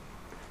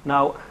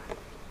 Now,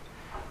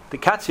 the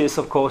catch is,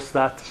 of course,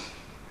 that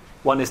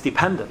one is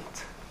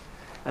dependent.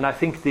 And I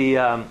think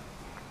the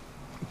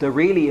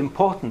really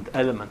important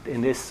element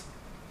in this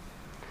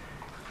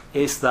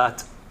is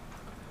that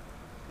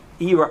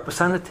EU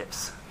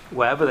representatives,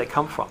 wherever they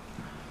come from,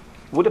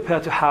 would appear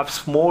to have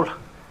small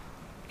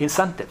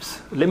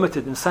incentives,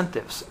 limited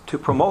incentives, to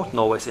promote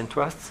Norway's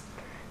interests,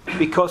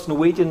 because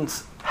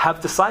Norwegians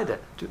have decided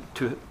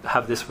to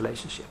have this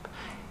relationship.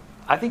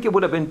 I think it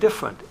would have been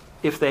different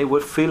if they were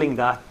feeling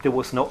that there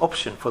was no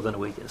option for the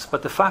Norwegians.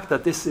 But the fact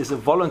that this is a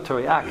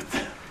voluntary act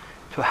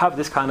to have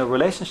this kind of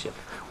relationship,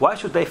 why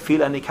should they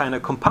feel any kind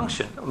of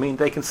compunction? I mean,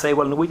 they can say,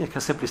 well, Norwegians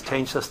can simply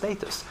change their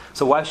status.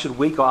 So why should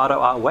we go out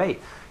of our way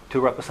to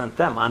represent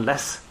them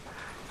unless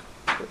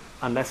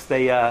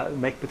they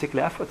make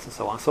particular efforts and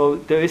so on? So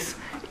there is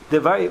the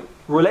very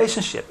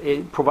relationship.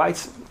 It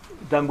provides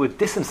them with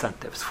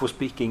disincentives for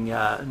speaking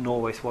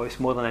Norway's voice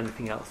more than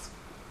anything else.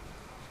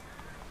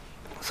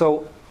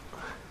 So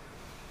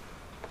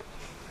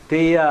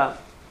the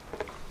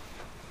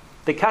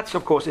catch,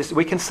 of course, is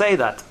we can say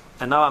that,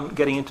 and now I'm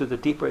getting into the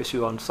deeper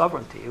issue on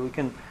sovereignty.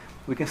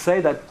 We can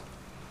say that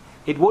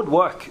it would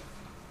work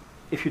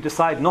if you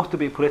decide not to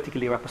be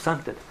politically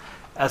represented,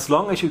 as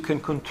long as you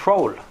can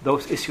control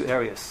those issue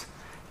areas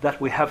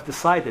that we have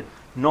decided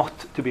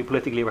not to be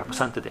politically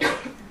represented in,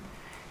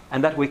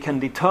 and that we can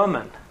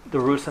determine the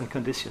rules and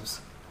conditions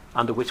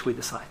under which we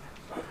decide.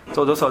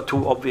 So those are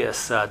two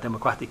obvious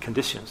democratic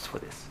conditions for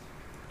this.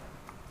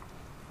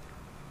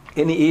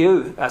 In the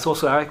EU, as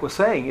also Eric was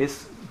saying,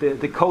 is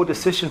the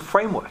co-decision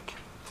framework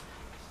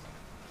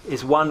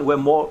is one where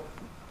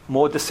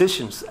more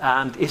decisions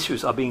and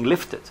issues are being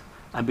lifted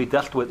and be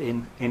dealt with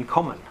in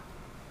common.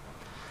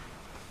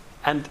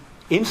 And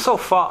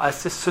insofar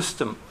as this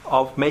system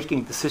of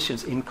making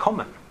decisions in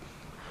common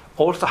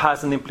also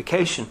has an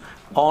implication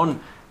on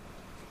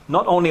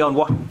not only on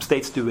what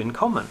states do in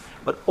common,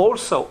 but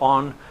also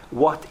on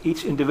what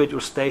each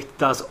individual state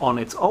does on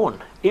its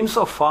own,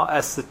 insofar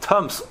as the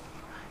terms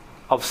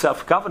of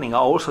self-governing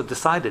are also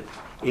decided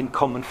in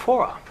common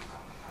fora,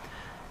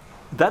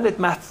 then it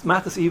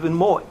matters even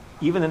more,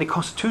 even in a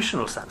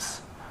constitutional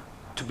sense,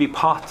 to be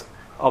part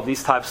of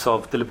these types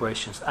of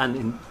deliberations and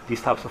in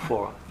these types of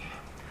fora.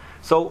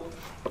 So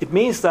it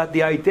means that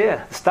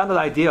the standard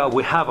idea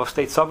we have of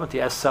state sovereignty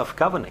as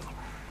self-governing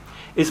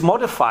is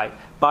modified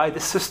by the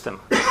system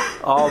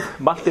of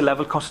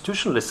multi-level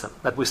constitutionalism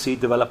that we see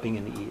developing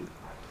in the EU.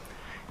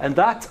 And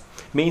that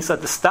means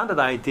that the standard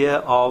idea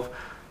of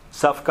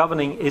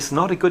self-governing is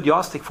not a good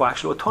yardstick for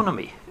actual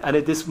autonomy, and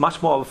it is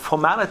much more of a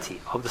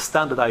formality of the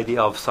standard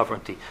idea of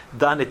sovereignty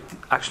than it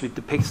actually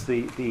depicts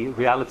the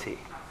reality.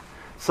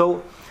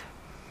 So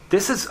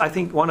this is, I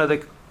think, one of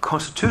the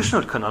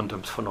constitutional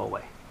conundrums for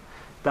Norway,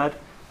 that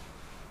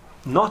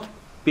not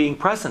being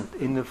present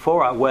in the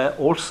fora where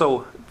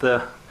also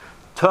the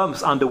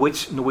terms under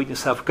which Norwegian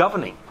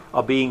self-governing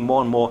are being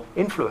more and more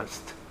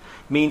influenced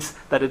means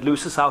that it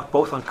loses out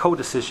both on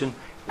co-decision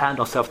and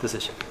on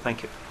self-decision.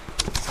 Thank you.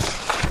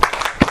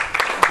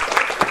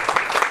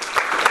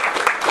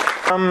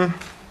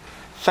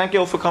 Thank you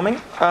all for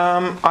coming.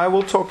 I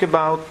will talk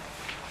about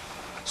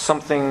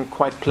something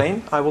quite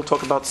plain. I will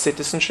talk about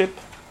citizenship.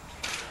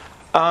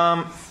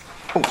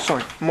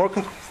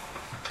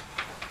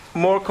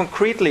 More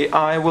concretely,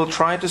 I will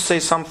try to say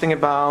something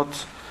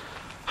about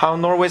how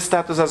Norway's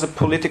status as a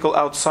political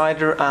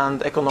outsider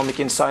and economic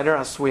insider,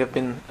 as we have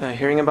been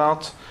hearing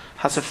about,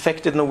 has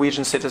affected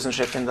Norwegian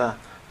citizenship in the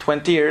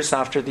 20 years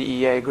after the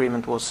EEA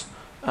agreement was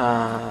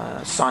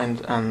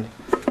signed and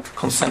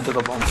consented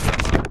upon.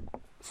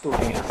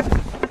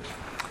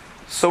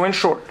 So in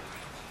short,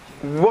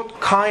 what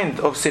kind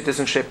of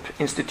citizenship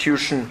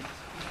institution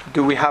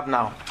do we have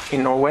now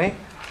in Norway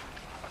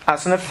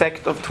as an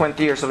effect of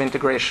 20 years of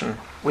integration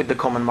with the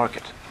common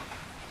market?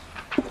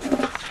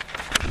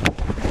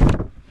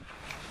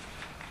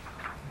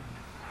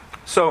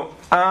 So,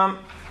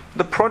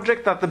 the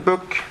project that the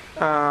book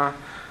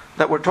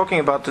that we're talking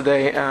about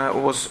today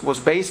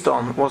was based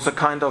on was a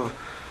kind of,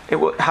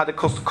 had a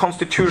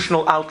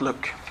constitutional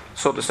outlook,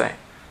 so to say.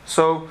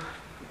 So,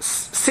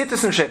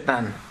 citizenship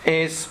then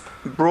is,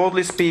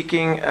 broadly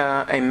speaking,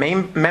 a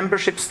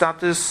membership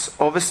status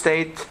of a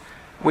state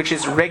which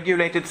is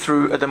regulated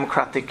through a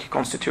democratic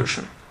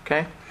constitution.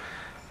 Okay,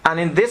 and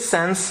in this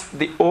sense,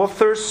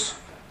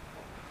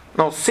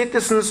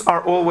 citizens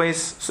are always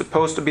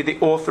supposed to be the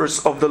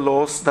authors of the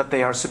laws that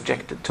they are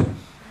subjected to,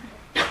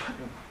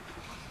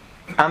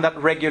 and that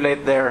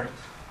regulate their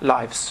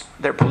lives,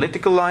 their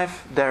political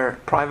life, their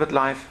private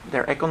life,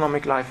 their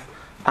economic life,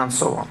 and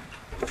so on.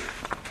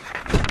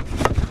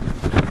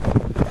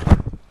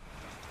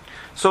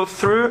 So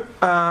through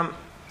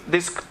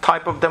this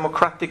type of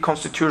democratic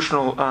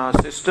constitutional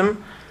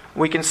system,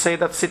 we can say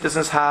that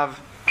citizens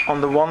have,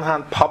 on the one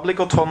hand, public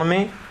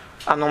autonomy,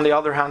 and on the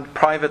other hand,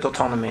 private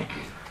autonomy.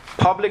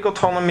 Public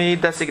autonomy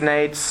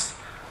designates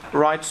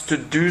rights to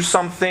do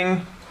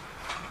something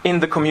in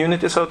the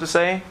community, so to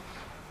say,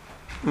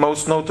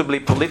 most notably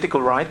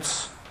political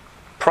rights.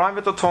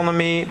 Private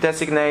autonomy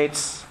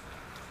designates,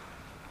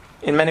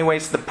 in many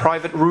ways, the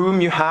private room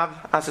you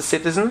have as a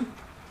citizen,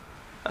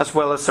 as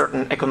well as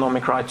certain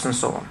economic rights and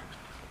so on.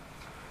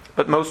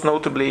 But most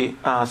notably,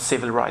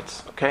 civil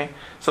rights. Okay?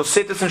 So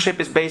citizenship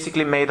is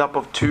basically made up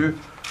of two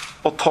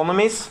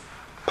autonomies,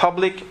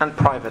 public and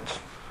private.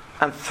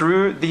 And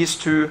through these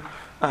two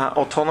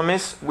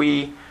autonomies,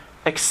 we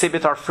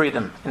exhibit our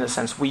freedom, in a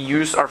sense. We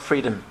use our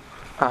freedom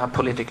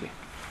politically.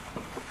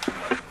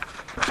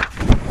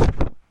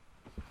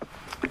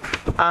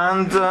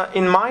 And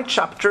in my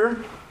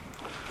chapter,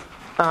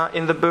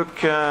 in the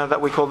book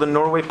that we call the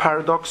Norway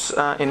Paradox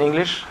in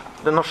English,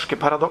 the Norske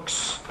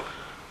Paradox,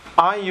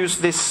 I use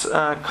this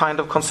kind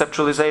of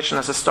conceptualization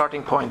as a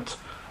starting point,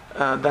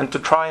 then to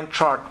try and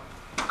chart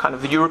kind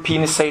of the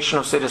Europeanization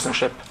of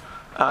citizenship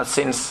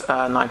since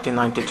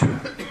 1992.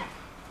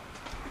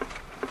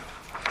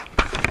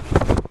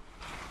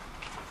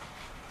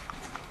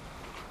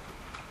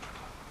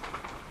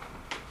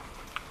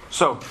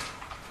 So,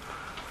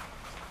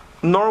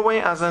 Norway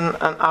as an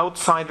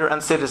outsider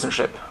and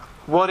citizenship.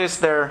 What is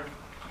there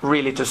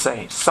really to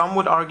say? Some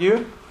would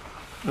argue,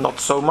 not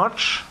so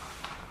much.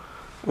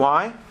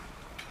 Why?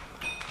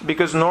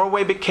 Because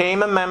Norway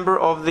became a member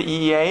of the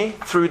EEA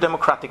through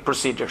democratic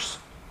procedures,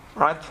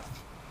 right?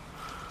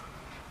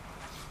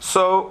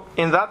 So,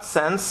 in that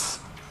sense,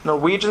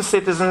 Norwegian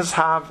citizens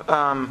have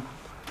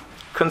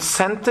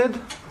consented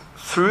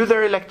through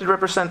their elected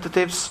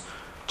representatives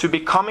to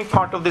becoming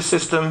part of the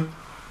system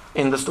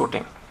in the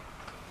Storting.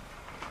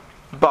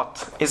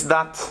 But is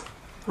that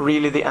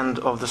really the end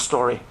of the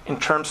story in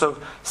terms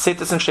of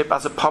citizenship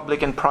as a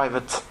public and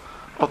private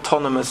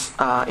autonomous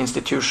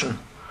institution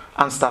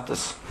and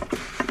status?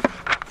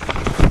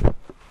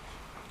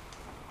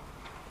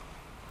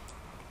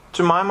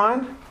 To my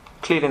mind,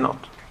 clearly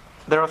not.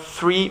 There are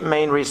three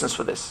main reasons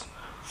for this.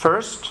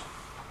 First,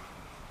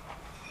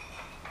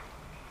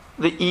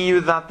 the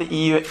EU that the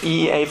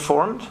EEA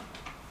formed,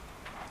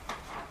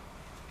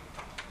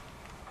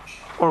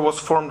 or was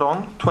formed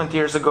on 20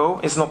 years ago,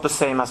 is not the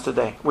same as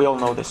today. We all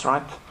know this,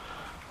 right?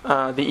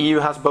 The EU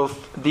has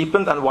both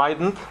deepened and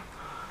widened.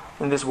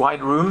 In this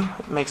wide room,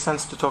 it makes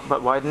sense to talk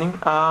about widening.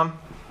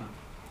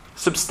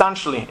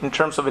 Substantially, in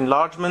terms of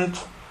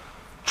enlargement,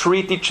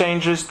 treaty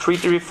changes,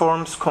 treaty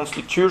reforms,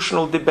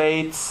 constitutional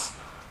debates,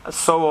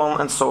 so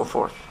on and so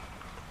forth.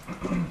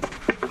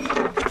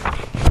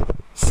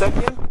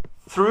 Second,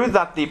 through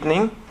that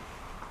deepening,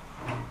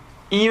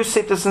 EU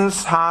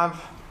citizens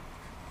have,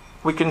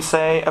 we can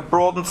say, a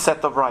broadened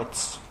set of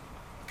rights.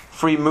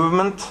 Free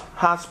movement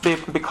has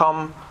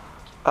become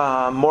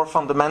more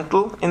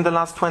fundamental in the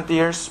last 20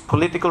 years.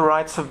 Political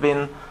rights have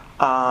been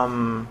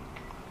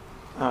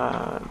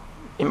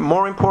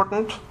more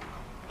important.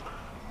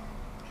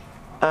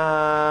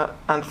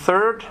 And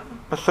third,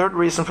 a third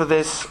reason for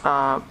this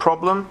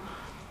problem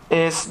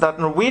is that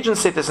Norwegian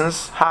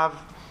citizens have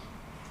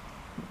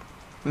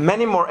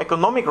many more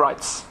economic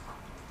rights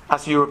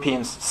as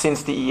Europeans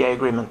since the EEA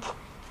agreement.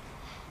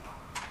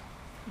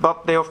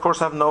 But they, of course,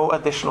 have no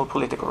additional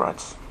political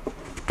rights.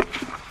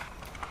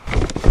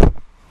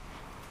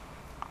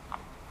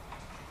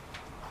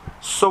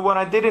 So what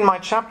I did in my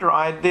chapter,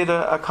 I did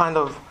a kind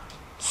of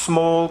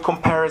small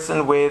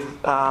comparison with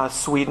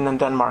Sweden and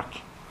Denmark.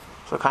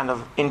 So a kind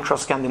of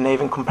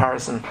intra-Scandinavian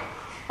comparison.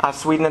 As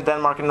Sweden and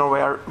Denmark and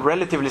Norway are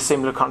relatively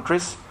similar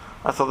countries,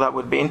 I thought that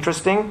would be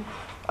interesting.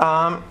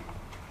 And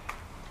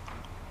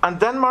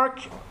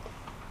Denmark,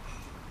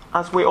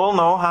 as we all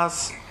know,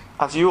 as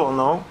you all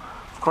know,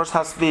 of course,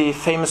 has the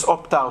famous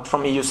opt-out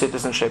from EU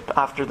citizenship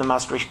after the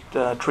Maastricht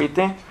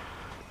Treaty,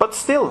 but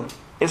still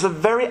has a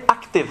very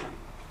active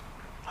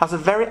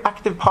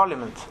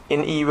parliament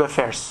in EU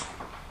affairs.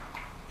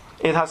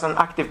 It has an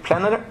active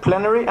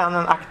plenary and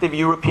an active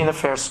European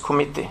Affairs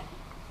Committee.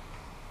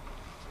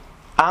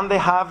 And they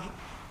have,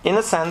 in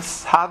a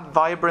sense, had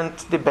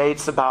vibrant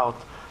debates about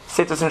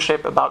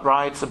citizenship, about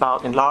rights,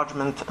 about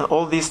enlargement, and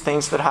all these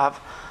things that have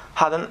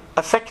had an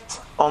effect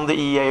on the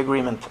EEA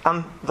agreement,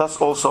 and thus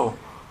also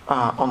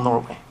on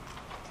Norway.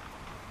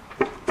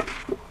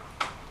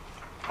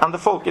 And the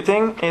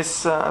Folketing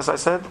is, as I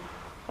said,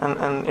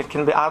 and it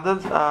can be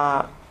added,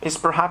 is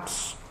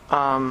perhaps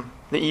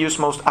the EU's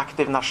most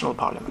active national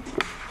parliament.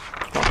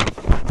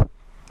 Okay.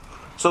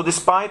 So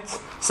despite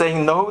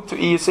saying no to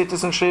EU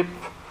citizenship,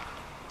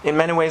 in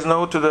many ways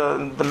no to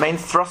the main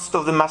thrust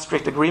of the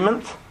Maastricht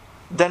Agreement,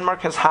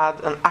 Denmark has had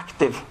an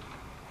active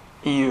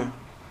EU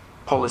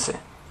policy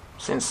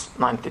since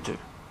 1992.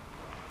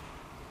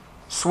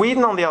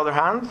 Sweden, on the other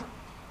hand,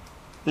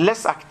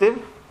 less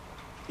active,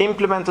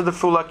 implemented the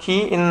full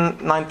acquis in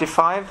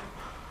 1995.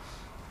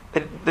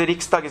 The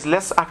Riksdag is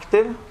less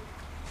active,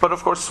 but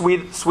of course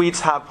Swedes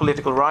have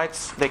political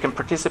rights. They can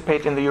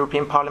participate in the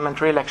European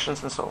parliamentary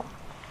elections and so on.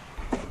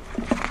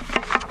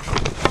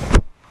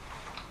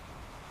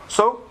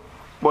 So,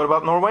 what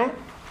about Norway?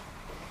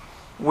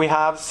 We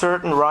have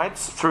certain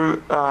rights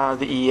through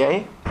the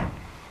EEA,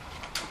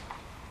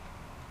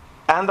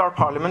 and our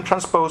parliament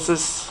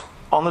transposes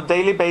on a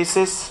daily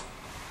basis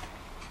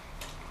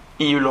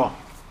EU law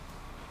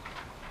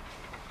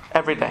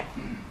every day.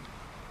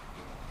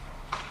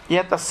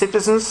 Yet as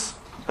citizens,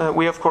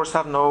 we of course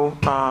have no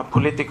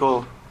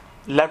political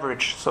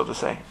leverage, so to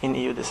say, in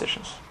EU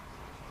decisions.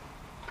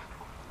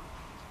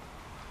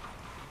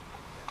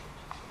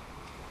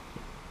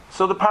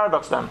 So the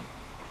paradox then.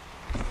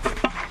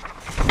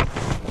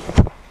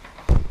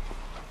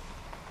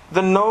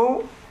 The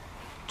no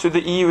to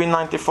the EU in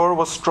 1994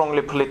 was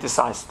strongly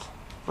politicized.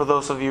 For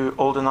those of you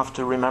old enough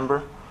to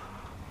remember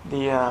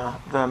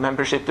the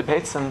membership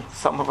debates, and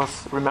some of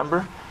us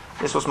remember,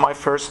 this was my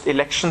first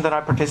election that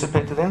I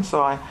participated in,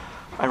 so I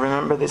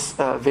remember this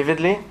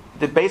vividly.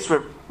 Debates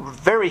were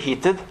very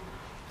heated.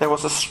 There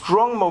was a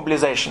strong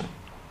mobilization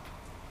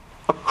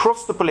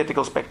across the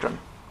political spectrum.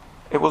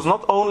 It was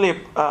not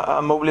only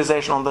a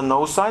mobilization on the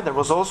no side, there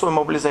was also a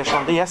mobilization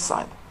on the yes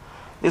side.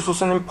 This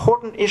was an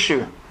important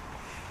issue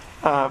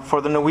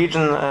for the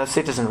Norwegian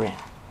citizenry.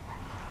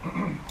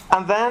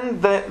 And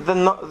then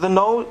the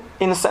no,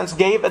 in a sense,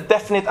 gave a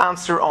definite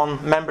answer on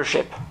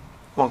membership,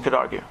 one could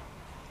argue.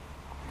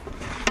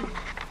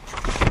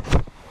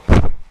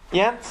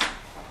 Yet,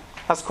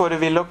 as Kåre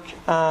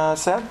Willoch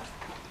said,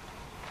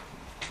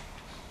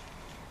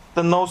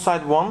 the no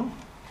side won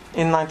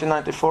in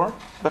 1994,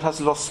 but has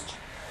lost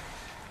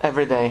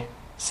every day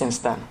since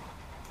then.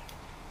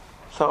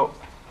 So,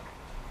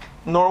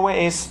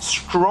 Norway is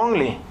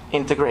strongly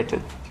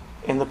integrated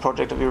in the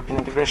project of European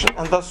integration,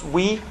 and thus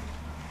we,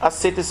 as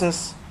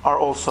citizens, are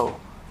also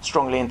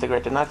strongly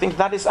integrated. And I think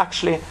that is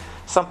actually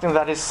something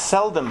that is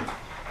seldom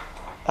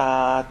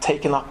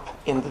taken up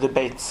in the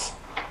debates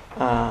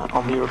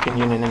on the European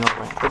Union in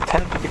Norway. They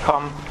tend to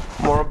become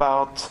more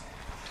about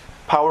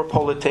power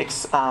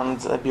politics and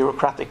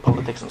bureaucratic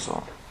politics and so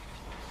on.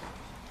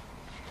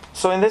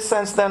 So in this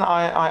sense then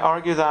I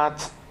argue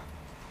that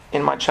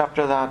in my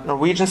chapter that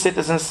Norwegian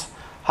citizens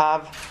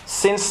have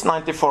since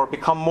 1994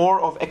 become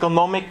more of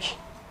economic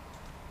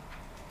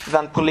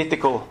than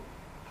political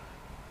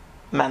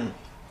men.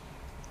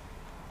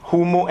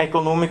 Homo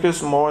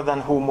economicus more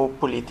than homo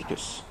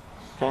politicus.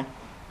 Okay?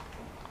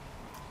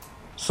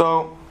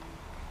 So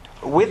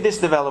with this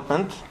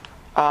development,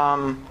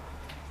 the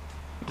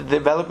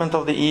development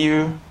of the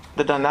EU,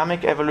 the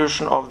dynamic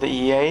evolution of the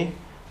EEA,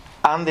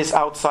 and this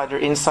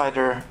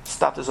outsider-insider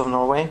status of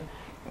Norway,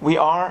 we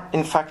are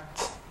in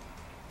fact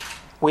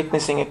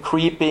witnessing a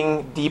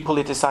creeping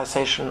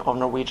depoliticization of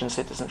Norwegian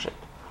citizenship,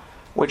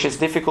 which is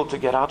difficult to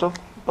get out of,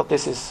 but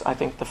this is, I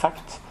think, the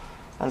fact,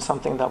 and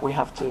something that we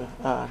have to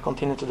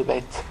continue to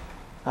debate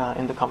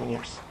in the coming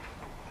years.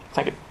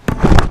 Thank you.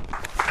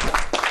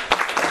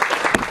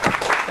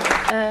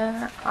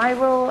 I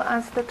will,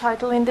 as the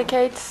title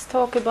indicates,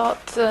 talk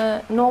about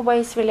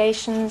Norway's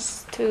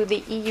relations to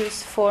the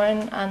EU's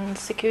foreign and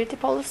security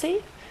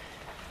policy.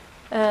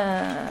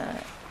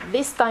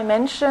 This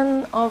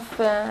dimension of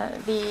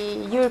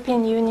the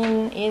European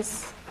Union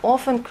is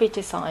often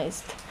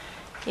criticized.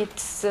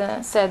 It's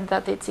said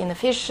that it's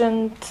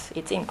inefficient,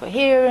 it's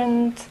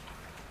incoherent,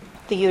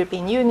 the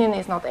European Union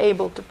is not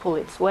able to pull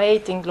its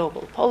weight in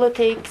global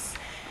politics.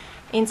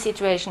 In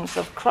situations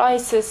of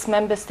crisis,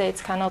 member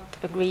states cannot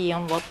agree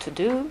on what to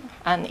do,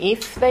 and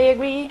if they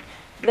agree,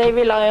 they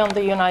rely on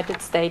the United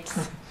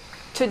States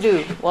to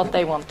do what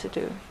they want to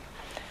do.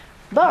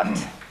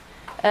 But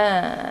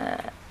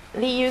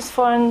the EU's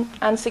foreign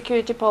and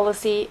security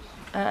policy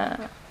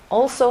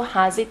also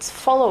has its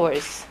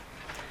followers,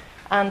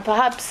 and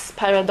perhaps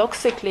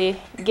paradoxically,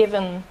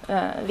 given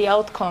the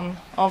outcome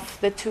of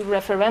the two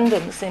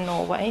referendums in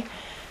Norway,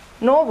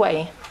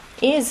 Norway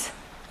is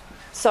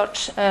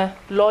such a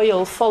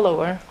loyal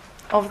follower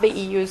of the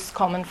EU's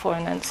common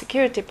foreign and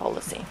security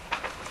policy.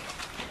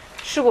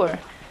 Sure,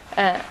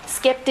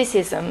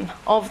 skepticism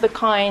of the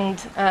kind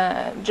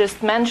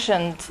just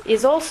mentioned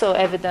is also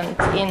evident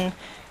in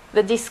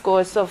the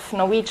discourse of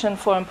Norwegian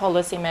foreign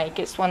policy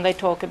makers when they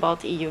talk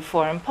about EU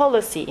foreign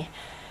policy.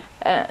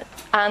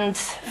 And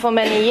for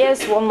many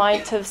years one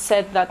might have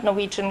said that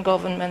Norwegian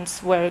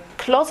governments were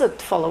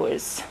closet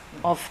followers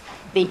of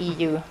the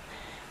EU.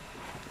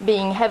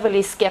 being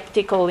heavily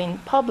skeptical in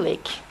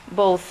public,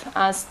 both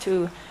as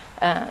to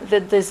the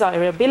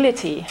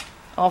desirability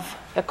of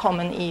a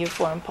common EU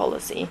foreign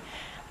policy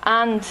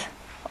and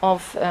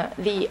of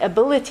the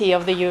ability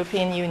of the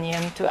European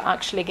Union to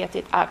actually get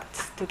its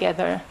act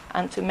together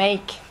and to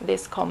make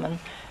this common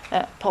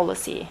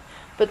policy.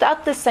 But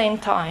at the same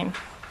time,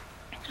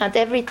 at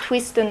every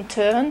twist and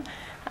turn,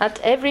 at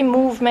every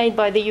move made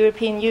by the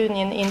European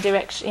Union in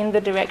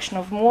the direction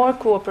of more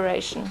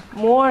cooperation,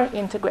 more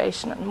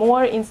integration, and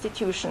more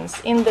institutions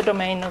in the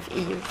domain of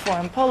EU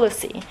foreign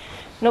policy,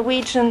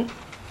 Norwegian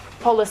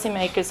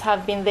policymakers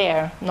have been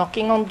there,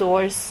 knocking on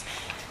doors,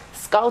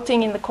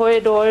 scouting in the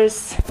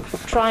corridors,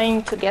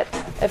 trying to get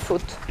a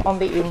foot on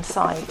the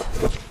inside.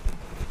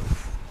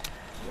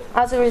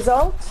 As a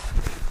result,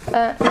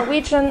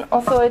 Norwegian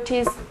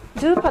authorities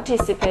do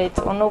participate,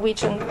 or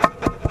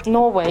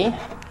Norway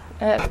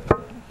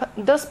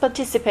does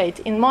participate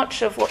in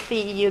much of what the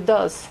EU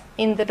does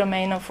in the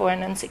domain of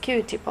foreign and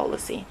security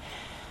policy.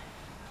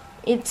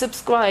 It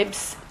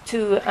subscribes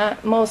to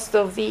most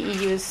of the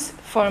EU's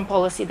foreign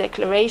policy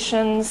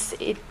declarations.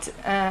 It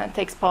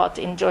takes part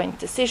in joint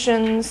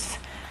decisions.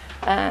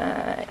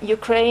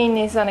 Ukraine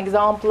is an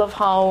example of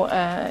how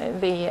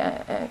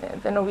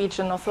the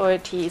Norwegian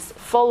authorities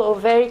follow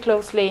very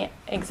closely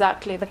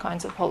exactly the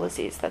kinds of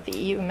policies that the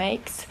EU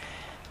makes.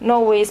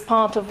 Norway is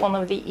part of one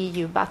of the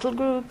EU battle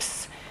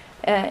groups.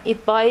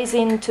 It buys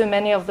into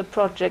many of the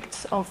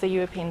projects of the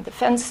European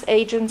Defence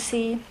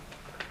Agency.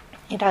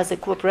 It has a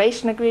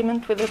cooperation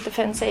agreement with the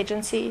Defence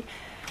Agency,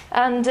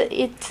 and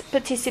it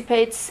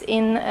participates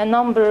in a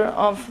number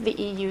of the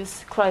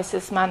EU's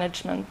crisis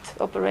management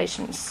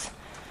operations.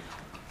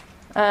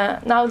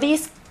 Now,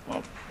 this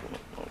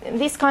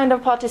kind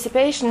of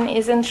participation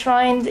is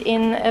enshrined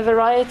in a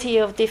variety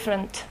of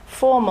different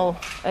formal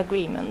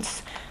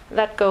agreements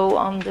that go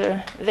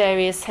under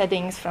various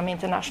headings, from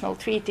international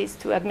treaties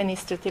to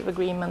administrative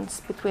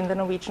agreements between the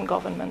Norwegian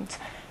government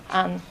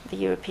and the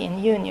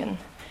European Union.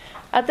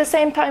 At the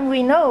same time,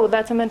 we know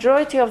that a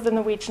majority of the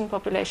Norwegian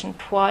population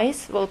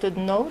twice voted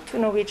no to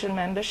Norwegian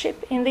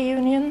membership in the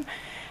Union,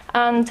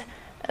 and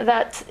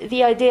that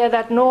the idea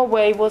that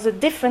Norway was a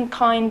different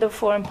kind of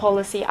foreign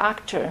policy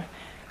actor,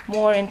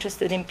 more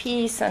interested in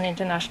peace and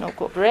international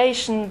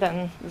cooperation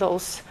than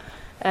those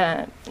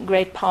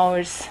great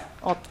powers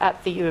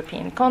at the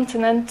European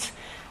continent,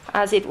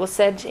 as it was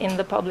said in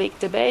the public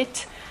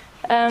debate,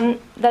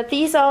 that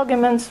these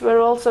arguments were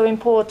also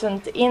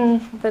important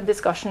in the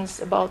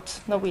discussions about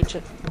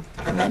Norwegian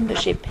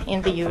membership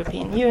in the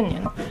European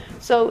Union.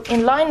 So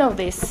in line of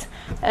this,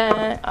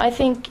 I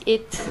think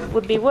it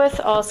would be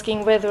worth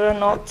asking whether or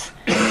not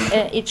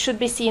it should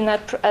be seen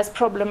as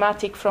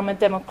problematic from a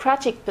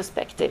democratic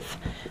perspective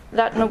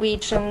that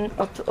Norwegian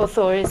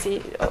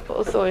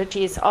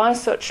authorities are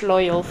such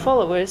loyal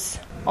followers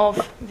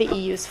of the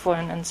EU's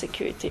foreign and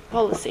security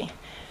policy.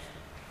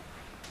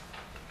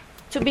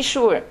 To be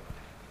sure,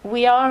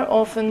 we are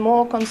often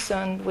more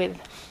concerned with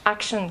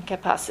action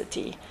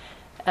capacity,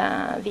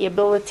 the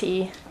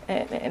ability,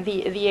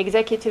 the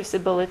executive's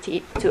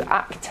ability to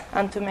act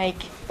and to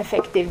make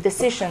effective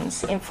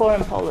decisions in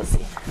foreign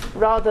policy,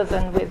 rather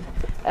than with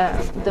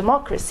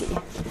democracy.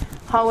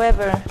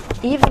 However,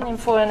 even in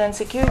foreign and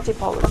security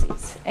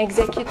policies,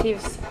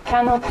 executives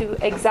cannot do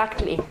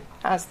exactly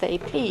as they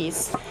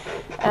please,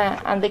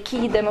 and the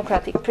key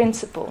democratic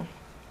principle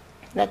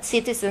that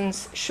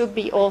citizens should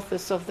be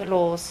authors of the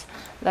laws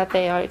that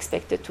they are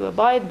expected to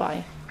abide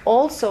by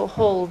also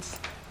holds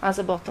as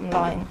a bottom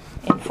line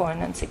in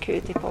foreign and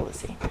security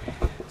policy.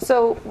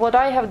 So what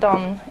I have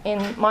done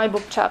in my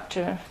book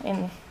chapter,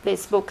 in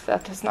this book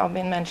that has now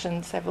been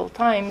mentioned several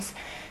times,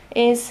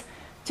 is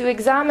to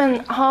examine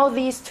how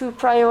these two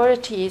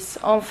priorities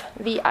of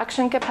the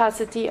action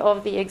capacity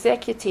of the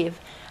executive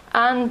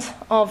and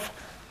of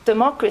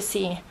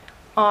democracy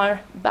are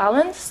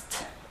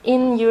balanced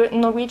in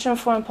Norwegian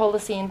foreign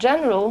policy in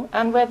general,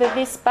 and whether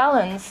this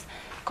balance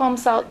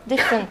comes out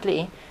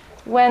differently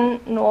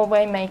when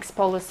Norway makes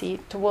policy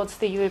towards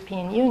the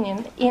European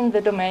Union in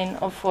the domain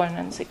of foreign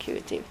and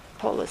security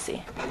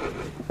policy.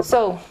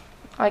 So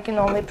I can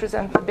only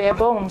present the bare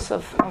bones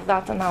of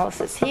that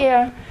analysis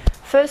here.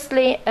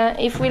 Firstly,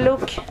 if we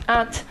look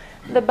at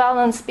the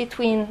balance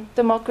between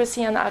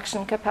democracy and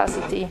action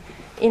capacity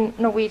in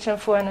Norwegian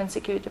foreign and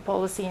security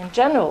policy in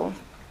general,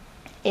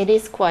 it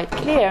is quite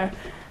clear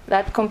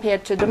that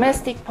compared to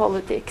domestic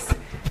politics,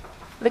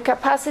 the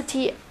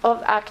capacity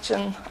of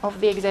action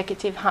of the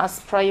executive has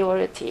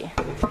priority.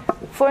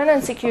 Foreign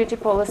and security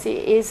policy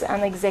is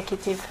an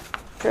executive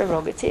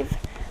prerogative,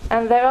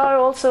 and there are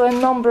also a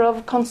number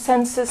of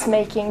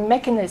consensus-making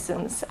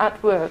mechanisms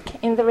at work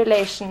in the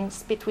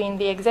relations between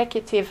the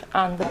executive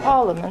and the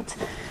parliament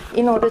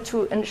in order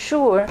to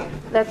ensure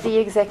that the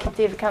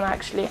executive can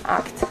actually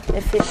act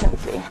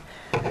efficiently.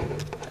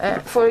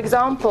 For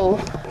example,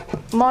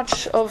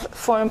 much of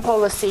foreign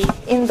policy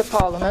in the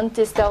parliament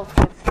is dealt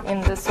with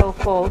in the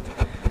so-called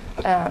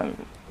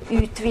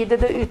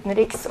Utvidede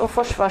Utenriks- og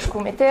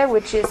Forsvarskomité,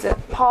 which is a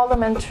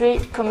parliamentary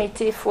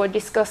committee for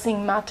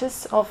discussing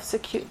matters of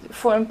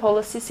foreign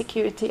policy,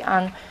 security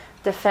and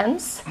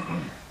defense,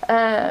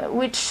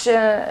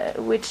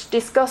 which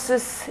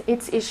discusses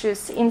its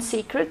issues in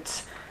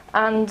secret,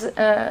 and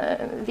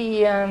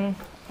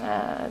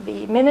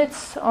the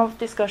minutes of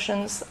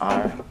discussions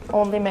are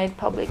only made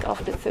public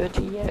after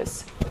 30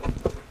 years.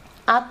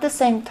 At the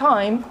same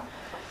time,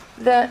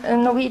 the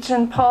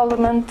Norwegian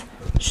Parliament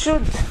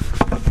should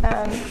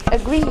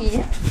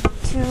agree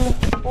to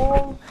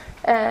all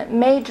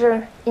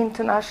major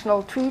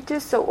international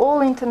treaties. So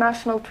all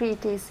international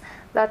treaties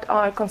that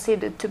are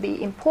considered to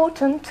be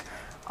important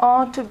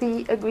are to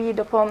be agreed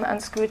upon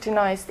and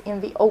scrutinized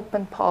in the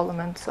open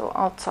parliament, so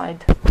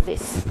outside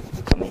this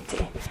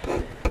committee.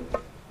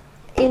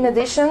 In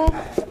addition,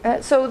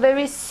 so there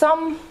is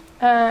some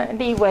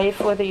leeway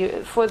for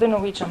the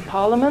Norwegian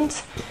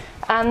Parliament,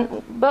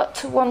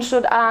 but one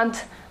should add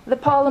the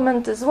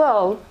Parliament as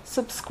well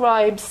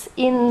subscribes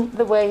in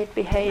the way it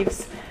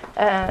behaves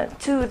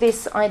to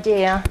this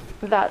idea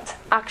that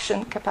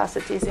action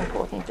capacity is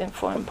important in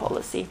foreign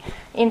policy.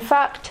 In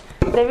fact,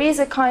 there is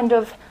a kind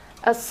of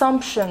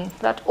assumption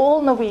that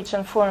all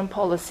Norwegian foreign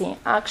policy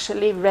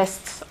actually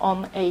rests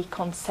on a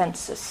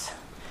consensus.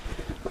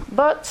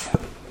 But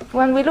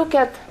when we look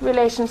at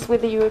relations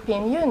with the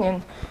European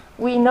Union,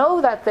 we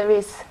know that there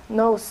is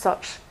no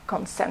such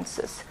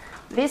consensus.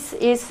 This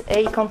is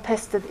a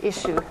contested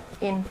issue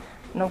in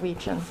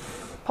Norwegian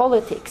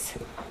politics.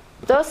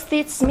 Does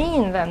this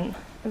mean then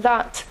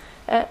that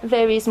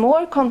there is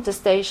more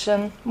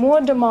contestation,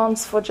 more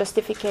demands for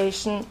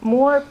justification,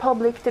 more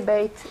public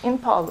debate in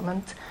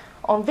Parliament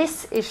on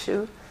this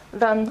issue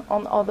than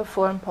on other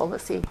foreign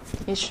policy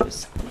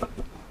issues?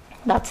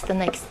 That's the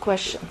next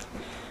question.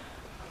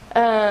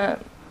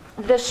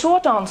 The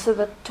short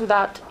answer to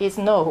that is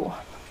no.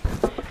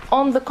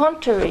 On the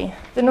contrary,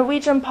 the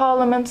Norwegian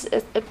Parliament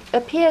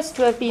appears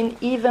to have been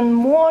even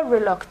more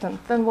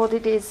reluctant than what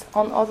it is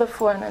on other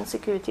foreign and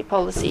security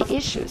policy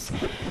issues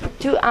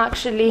to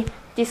actually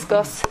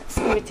discuss,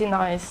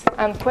 scrutinize,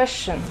 and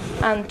question,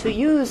 and to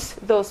use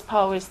those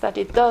powers that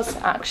it does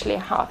actually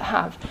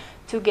have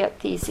to get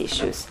these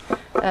issues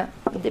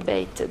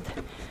debated.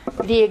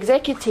 The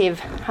executive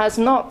has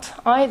not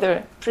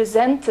either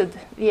presented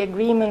the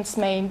agreements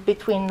made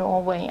between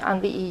Norway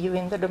and the EU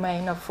in the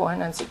domain of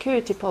foreign and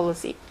security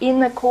policy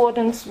in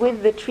accordance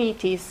with the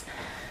treaties,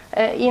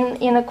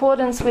 in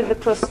accordance with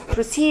the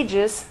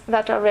procedures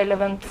that are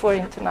relevant for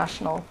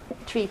international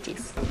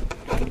treaties.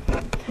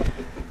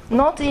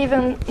 Not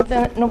even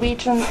the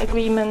Norwegian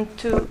agreement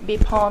to be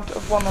part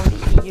of one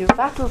of the EU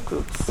battle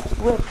groups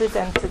were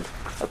presented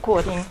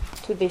according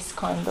to this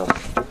kind of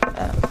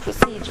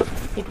procedure.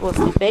 It was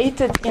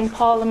debated in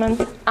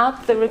Parliament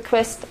at the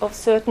request of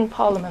certain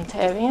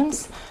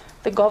parliamentarians.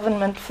 The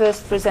government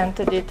first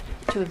presented it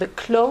to the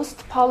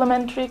closed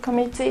parliamentary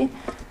committee.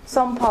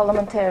 Some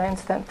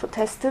parliamentarians then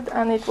protested,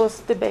 and it was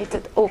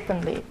debated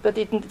openly, but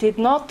it did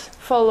not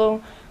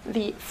follow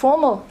the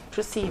formal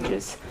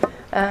procedures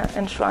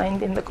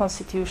enshrined in the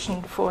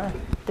Constitution for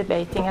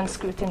debating and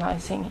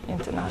scrutinizing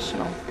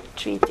international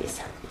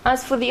treaties.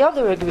 As for the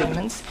other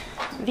agreements,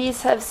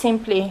 these have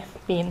simply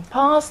been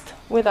passed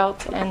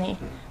without any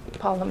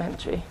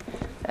parliamentary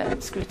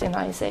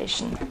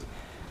scrutinization.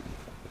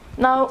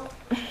 Now,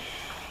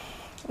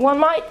 one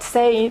might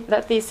say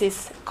that this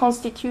is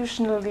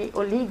constitutionally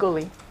or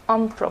legally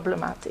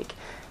unproblematic,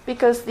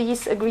 because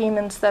these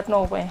agreements that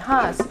Norway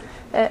has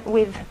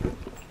with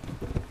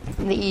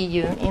the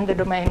EU in the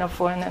domain of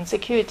foreign and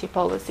security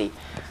policy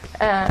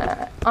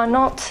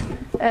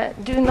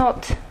do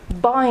not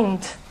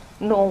bind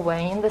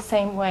Norway in the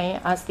same way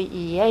as the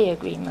EEA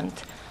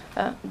agreement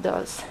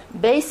does.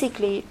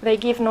 Basically, they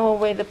give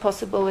Norway the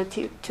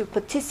possibility to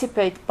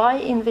participate by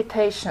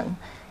invitation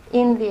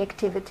in the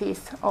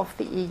activities of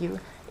the EU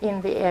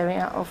in the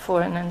area of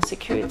foreign and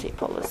security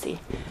policy.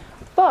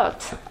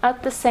 But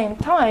at the same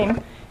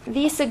time,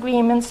 these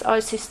agreements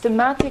are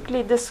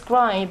systematically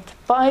described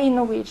by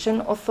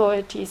Norwegian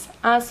authorities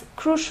as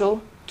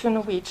crucial to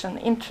Norwegian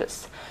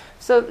interests.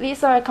 So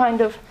these are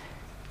kind of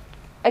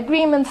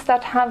agreements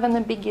that have an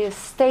ambiguous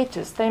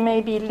status. They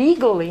may be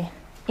legally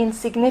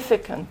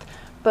insignificant,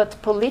 but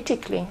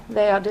politically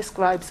they are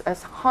described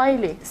as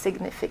highly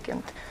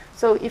significant.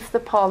 So if the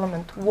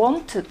Parliament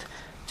wanted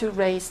to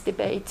raise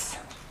debates,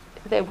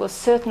 there was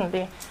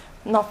certainly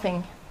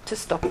nothing to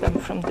stop them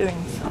from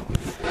doing so.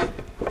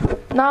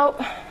 Now,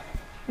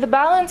 the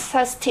balance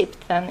has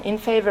tipped then in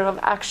favor of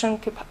action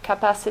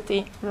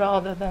capacity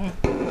rather than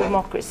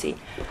democracy.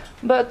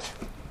 But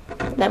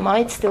there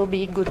might still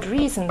be good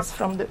reasons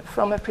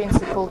from a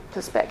principled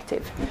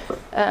perspective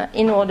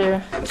in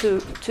order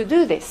to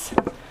do this.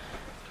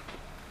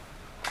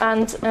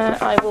 And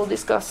I will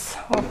discuss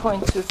or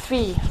point to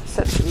three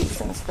such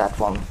reasons that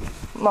one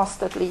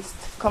must at least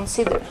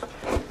consider.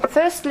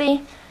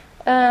 Firstly,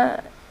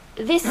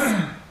 this,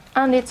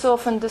 and it's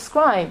often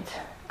described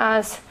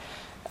as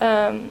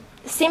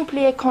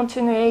simply a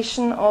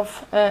continuation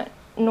of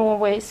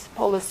Norway's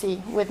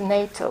policy with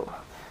NATO.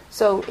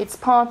 So it's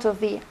part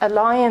of the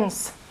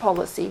alliance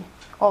policy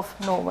of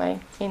Norway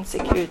in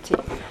security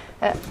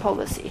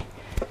policy.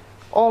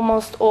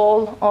 Almost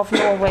all of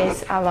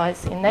Norway's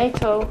allies in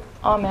NATO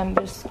are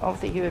members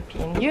of the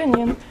European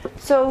Union,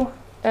 so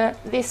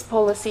this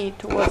policy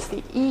towards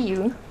the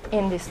EU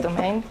in this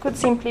domain could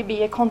simply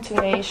be a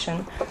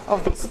continuation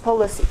of this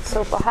policy.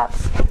 So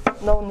perhaps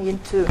no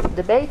need to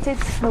debate it.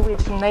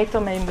 Norwegian NATO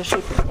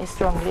membership is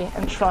strongly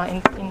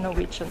enshrined in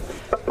Norwegian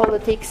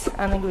politics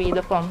and agreed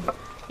upon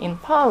in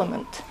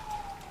Parliament.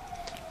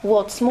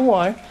 What's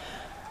more,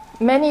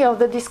 many of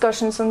the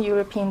discussions on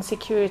European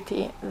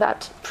security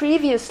that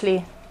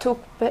previously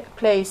took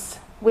place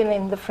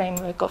within the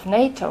framework of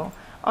NATO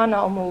are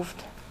now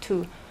moved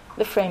to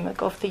the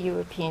framework of the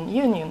European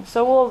Union.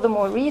 So all the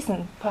more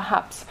reason,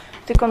 perhaps,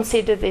 to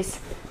consider this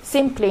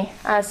simply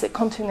as a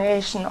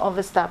continuation of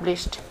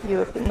established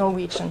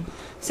Norwegian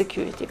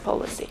security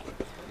policy.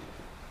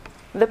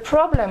 The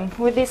problem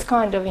with this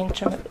kind of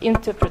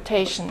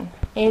interpretation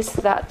is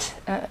that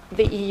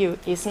the EU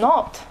is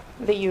not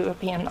the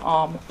European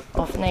arm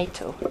of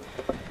NATO.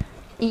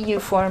 EU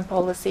foreign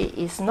policy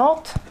is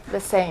not the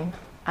same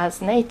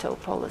as NATO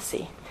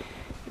policy.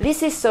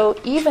 This is so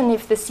even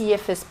if the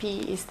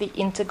CFSP is the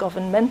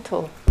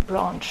intergovernmental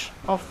branch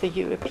of the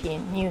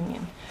European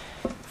Union.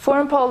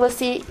 Foreign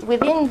policy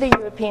within the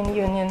European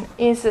Union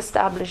is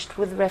established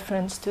with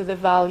reference to the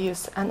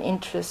values and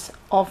interests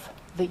of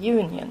the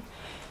Union.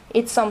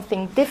 It's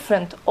something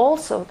different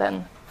also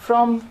then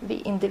from the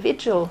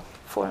individual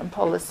foreign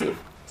policy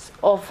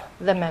of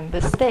the member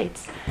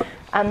states.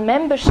 And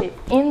membership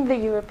in the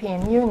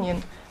European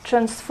Union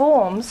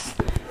transforms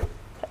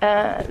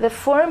the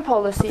foreign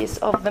policies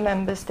of the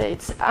member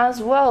states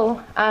as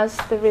well as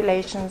the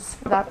relations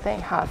that they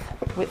have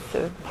with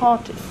third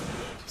parties.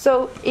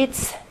 So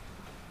it's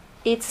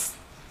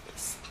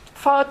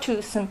far too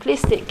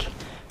simplistic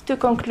to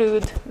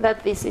conclude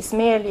that this is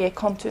merely a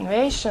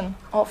continuation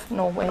of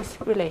Norway's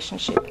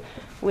relationship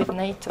with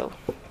NATO.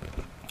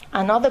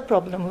 Another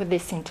problem with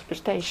this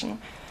interpretation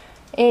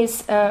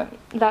is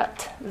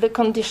that the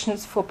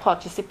conditions for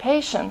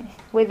participation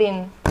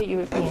within the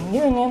European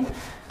Union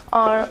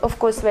are, of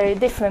course, very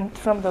different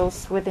from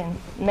those within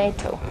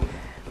NATO.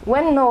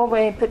 When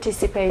Norway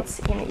participates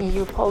in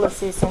EU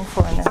policies in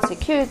foreign and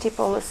security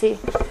policy,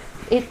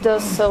 it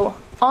does so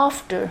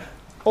after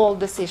all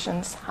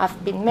decisions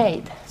have been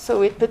made.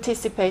 So it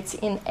participates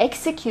in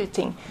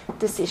executing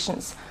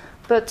decisions,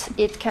 but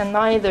it can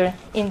neither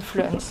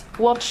influence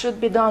what should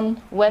be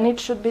done, when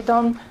it should be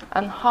done,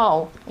 and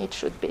how it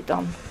should be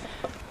done.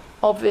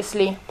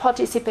 Obviously,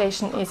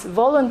 participation is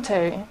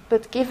voluntary,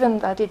 but given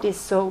that it is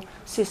so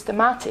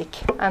systematic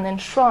and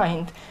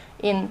enshrined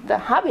in the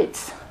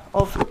habits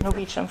of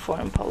Norwegian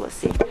foreign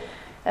policy,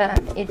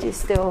 it is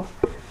still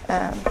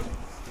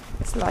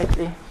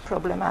slightly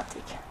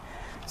problematic.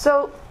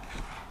 So,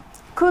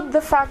 could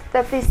the fact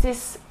that this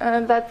is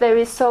that there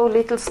is so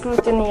little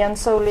scrutiny and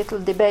so little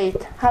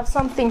debate have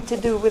something to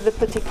do with the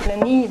particular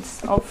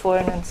needs of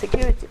foreign and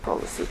security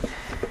policy?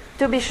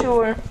 To be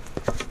sure,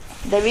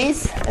 there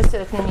is a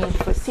certain need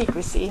for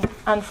secrecy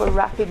and for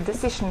rapid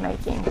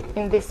decision-making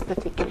in this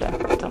particular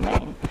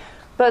domain.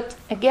 But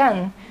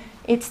again,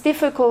 it's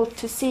difficult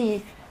to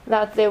see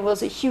that there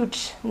was a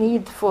huge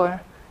need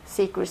for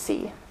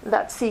secrecy,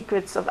 that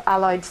secrets of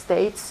allied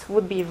states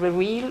would be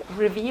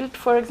revealed,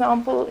 for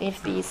example,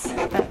 if these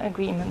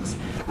agreements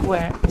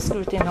were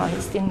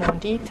scrutinized in more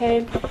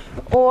detail,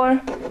 or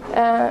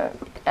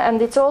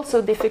and it's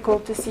also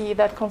difficult to see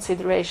that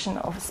consideration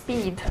of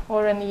speed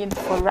or a need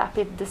for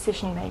rapid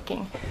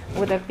decision-making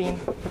would have been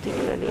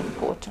particularly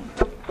important.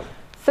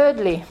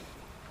 Thirdly,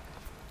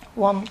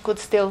 one could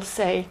still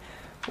say,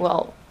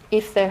 well,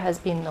 if there has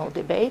been no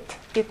debate,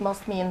 it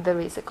must mean there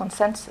is a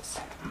consensus.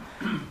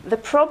 The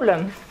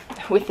problem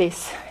with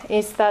this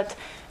is that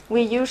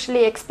we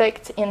usually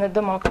expect in a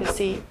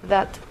democracy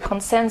that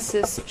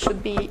consensus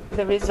should be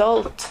the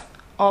result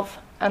of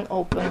an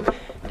open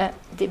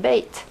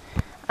debate.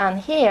 And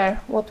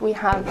here, what we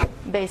have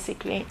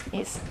basically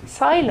is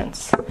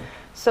silence.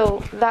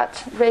 So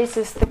that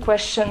raises the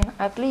question,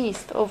 at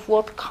least, of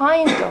what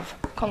kind of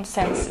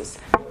consensus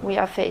we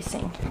are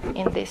facing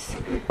in this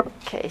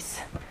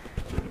case.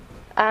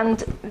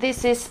 And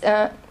this is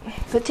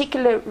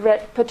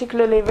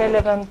particularly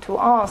relevant to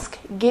ask,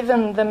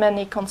 given the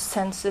many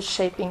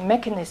consensus-shaping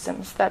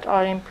mechanisms that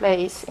are in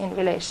place in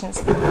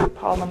relations between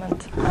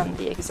Parliament and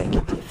the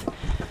executive.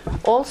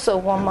 Also,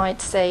 one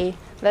might say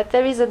that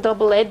there is a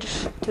double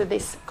edge to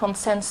this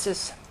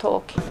consensus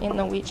talk in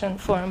Norwegian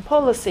foreign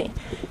policy,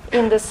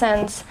 in the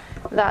sense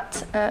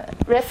that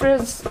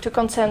reference to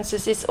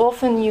consensus is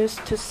often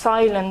used to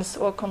silence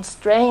or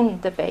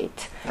constrain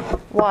debate,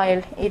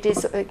 while it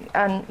is,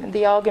 and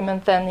the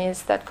argument then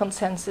is that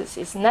consensus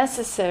is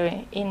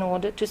necessary in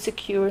order to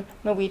secure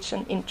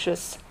Norwegian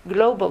interests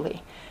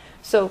globally.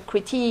 So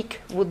critique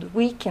would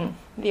weaken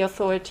the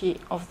authority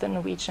of the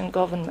Norwegian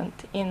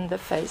government in the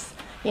face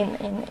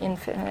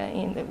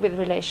with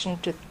relation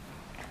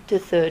to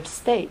third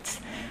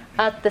states.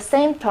 At the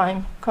same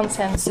time,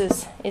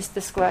 consensus is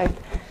described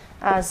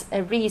as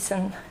a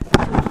reason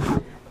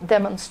to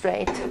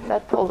demonstrate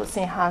that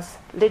policy has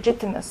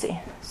legitimacy.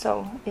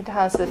 So it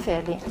has a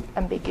fairly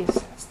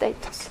ambiguous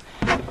status.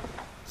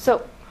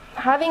 So,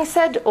 having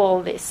said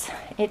all this,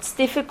 it's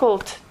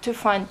difficult to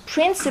find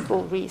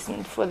principal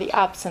reason for the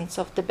absence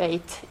of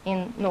debate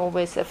in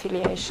Norway's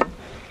affiliation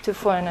to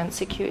foreign and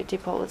security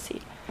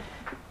policy.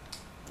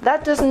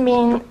 That doesn't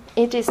mean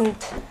it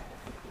isn't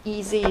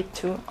easy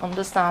to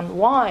understand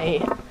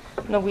why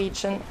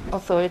Norwegian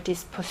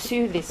authorities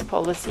pursue this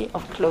policy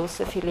of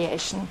close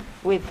affiliation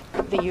with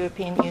the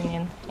European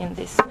Union in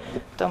this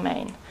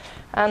domain.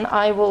 And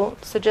I will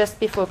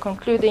suggest before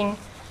concluding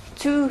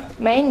two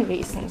main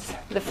reasons.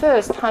 The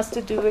first has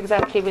to do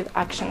exactly with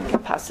action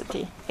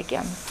capacity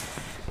again.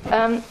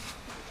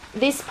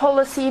 This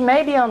policy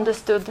may be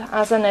understood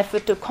as an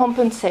effort to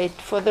compensate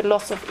for the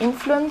loss of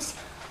influence,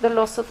 the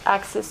loss of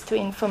access to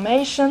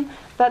information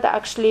that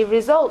actually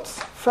results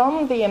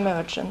from the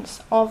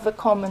emergence of a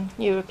common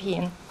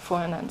European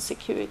foreign and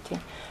security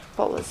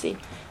policy.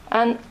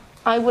 And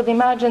I would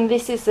imagine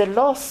this is a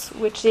loss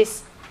which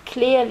is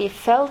clearly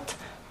felt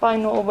by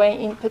Norway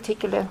in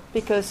particular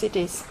because it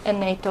is a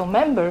NATO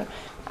member.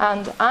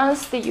 And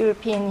as the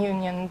European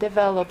Union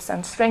develops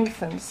and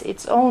strengthens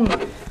its own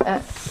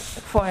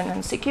foreign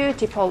and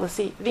security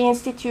policy, the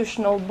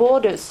institutional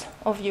borders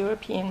of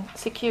European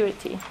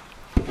security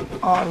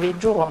are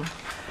withdrawn.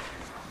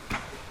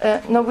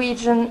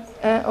 Norwegian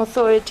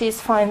authorities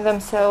find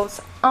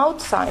themselves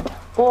outside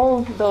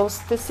all those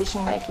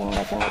decision-making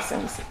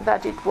mechanisms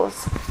that it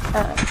was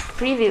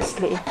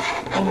previously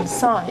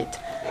inside.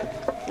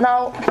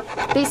 Now,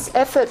 this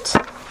effort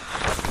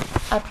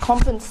at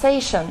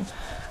compensation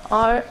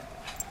are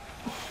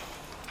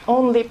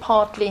only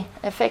partly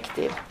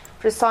effective,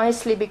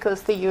 precisely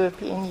because the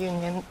European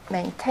Union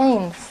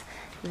maintains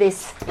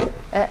this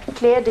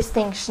clear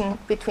distinction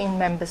between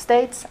member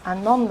states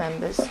and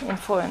non-members in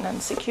foreign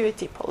and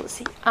security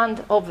policy.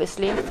 And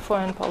obviously,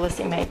 foreign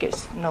policy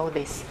makers know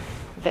this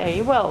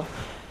very well.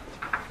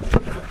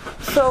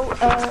 So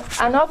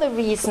another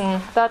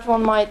reason that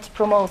one might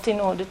promote in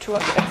order to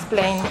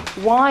explain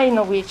why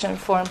Norwegian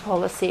foreign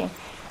policy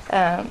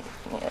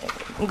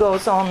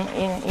goes on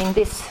in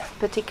this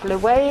particular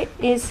way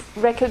is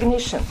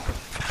recognition.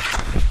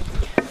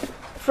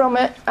 From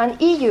an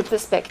EU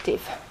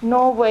perspective,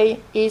 Norway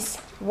is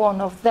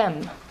one of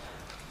them.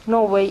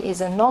 Norway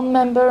is a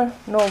non-member.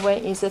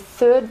 Norway is a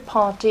third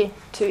party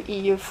to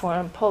EU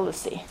foreign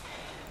policy.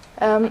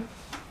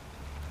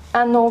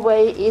 And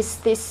Norway is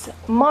this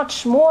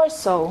much more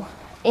so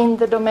in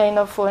the domain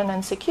of foreign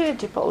and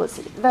security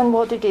policy than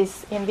what it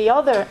is in the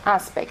other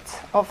aspects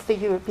of the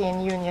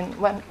European Union,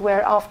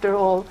 where, after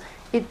all,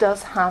 it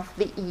does have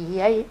the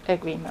EEA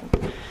agreement.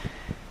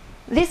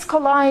 This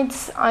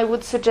collides, I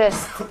would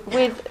suggest,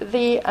 with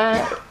the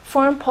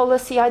foreign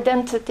policy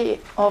identity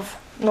of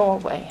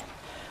Norway.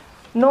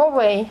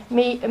 Norwegian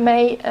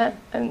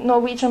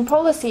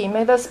policy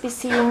may thus be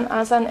seen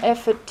as an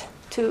effort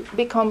to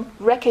become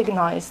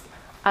recognized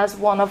as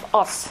one of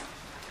us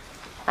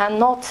and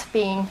not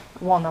being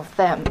one of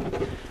them.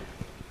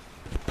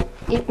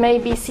 It may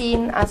be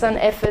seen as an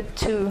effort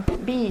to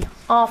be,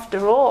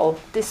 after all,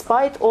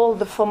 despite all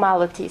the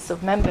formalities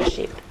of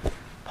membership,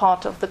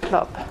 part of the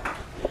club.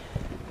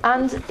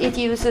 And it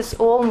uses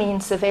all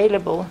means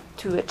available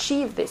to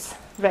achieve this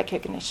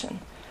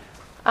recognition.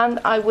 And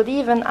I would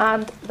even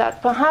add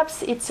that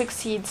perhaps it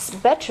succeeds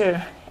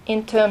better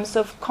in terms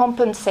of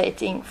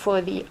compensating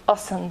for the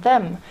us and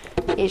them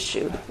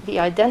issue, the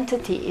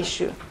identity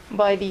issue,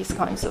 by these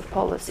kinds of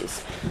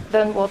policies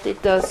than what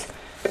it does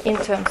in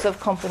terms of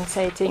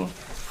compensating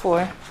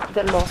for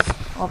the loss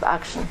of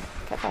action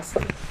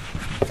capacity.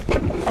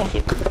 Thank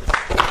you.